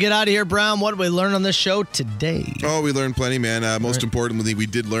 before we get out of here, Brown, what did we learn on this show today? Oh, we learned plenty, man. Most importantly, we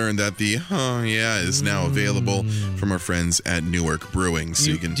did learn that the is now available from our friends at Newark Brewing.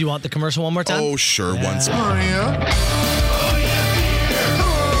 So you can. Do you want the commercial one more time? Oh, sure. Yeah. Once more. Oh, yeah.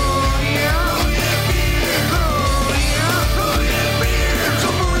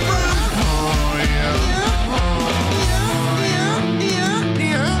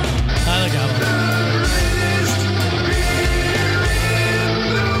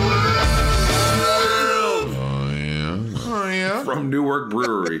 From Newark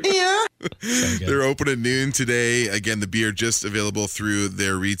Brewery. Yeah. They're open at noon today. Again, the beer just available through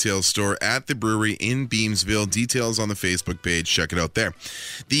their retail store at the brewery in Beamsville. Details on the Facebook page. Check it out there.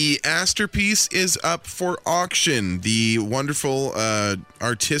 The Astor piece is up for auction. The wonderful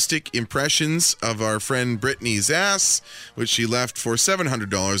artistic impressions of our friend Brittany's ass, which she left for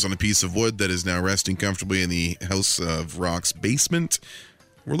 $700 on a piece of wood that is now resting comfortably in the House of Rock's basement.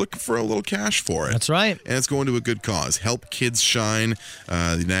 We're looking for a little cash for it. That's right. And it's going to a good cause. Help Kids Shine.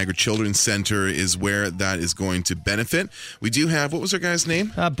 The Niagara Children's Center is where that is going to benefit. We do have, what was our guy's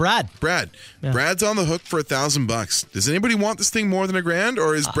name? Brad. Brad. Yeah. Brad's on the hook for $1,000. Does anybody want this thing more than $1,000,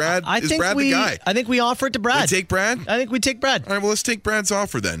 or is Brad the guy? I think we offer it to Brad. We take Brad? I think we take Brad. All right, well, let's take Brad's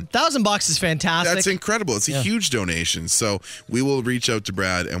offer then. $1,000 is fantastic. That's incredible. It's a huge donation. So we will reach out to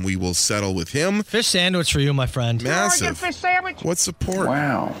Brad and we will settle with him. Fish sandwich for you, my friend. Massive. Fish sandwich. What support?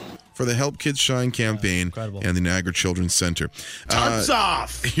 Wow. for the Help Kids Shine campaign and the Niagara Children's Center. Tons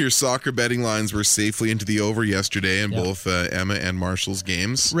off! Your soccer betting lines were safely into the over yesterday in both Emma and Marshall's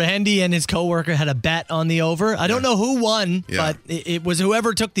games. Randy and his coworker had a bet on the over. I don't know who won, but it was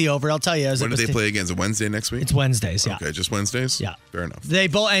whoever took the over. I'll tell you. When do they play again? Is it Wednesday next week? It's Wednesdays, yeah. Okay, just Wednesdays? Yeah. Fair enough. They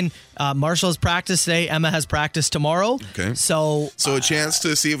both, and Marshall has practice today. Emma has practice tomorrow. Okay. So a chance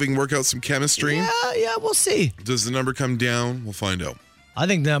to see if we can work out some chemistry? Yeah, we'll see. Does the number come down? We'll find out. I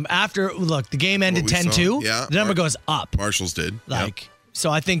think the game ended 10-2. Yeah. The number goes up. Marshall's did.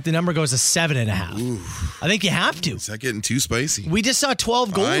 So I think the number goes to 7.5. I think you have to. Is that getting too spicy? We just saw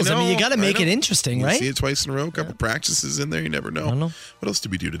 12 goals. I mean, you got to make it interesting, right? See it twice in a row, a couple practices in there. You never know. I don't know. What else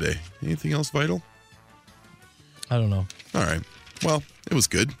did we do today? Anything else vital? I don't know. All right. Well, it was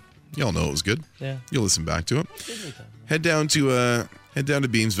good. Y'all know it was good. Yeah. You'll listen back to it. Head down to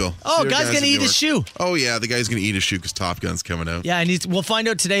Beamsville. Oh, See our guy's guys going to in eat his shoe. Oh, yeah. The guy's going to eat his shoe because Top Gun's coming out. Yeah, and we'll find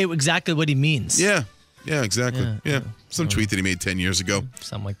out today exactly what he means. Yeah. Yeah, exactly. Yeah. Some tweet that he made 10 years ago.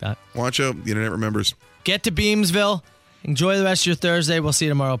 Something like that. Watch out. The internet remembers. Get to Beamsville. Enjoy the rest of your Thursday. We'll see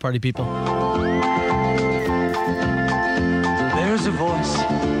you tomorrow, party people. There's a voice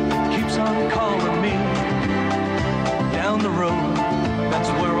that keeps on calling me down the road. That's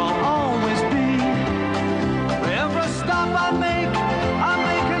where I'll always be. Every stop I make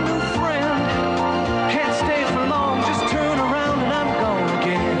a new friend. Can't stay for long, just turn around and I'm gone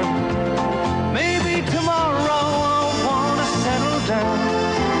again. Maybe tomorrow I'll wanna settle down.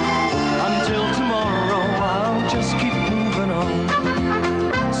 Until tomorrow I'll just keep moving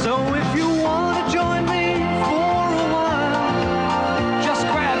on. So if you wanna join me for a while, just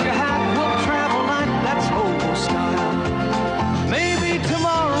grab your hat, we'll travel like that's old style. Maybe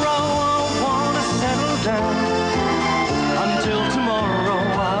tomorrow I'll wanna settle down. Until tomorrow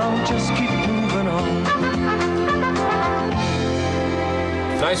I'll just keep moving on.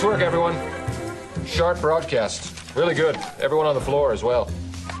 Nice work, everyone. Sharp broadcast. Really good. Everyone on the floor as well.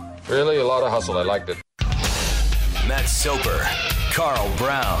 Really a lot of hustle. I liked it. Matt Soper, Carl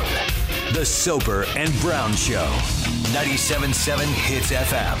Brown. The Soper and Brown Show. 97.7 Hits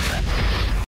FM.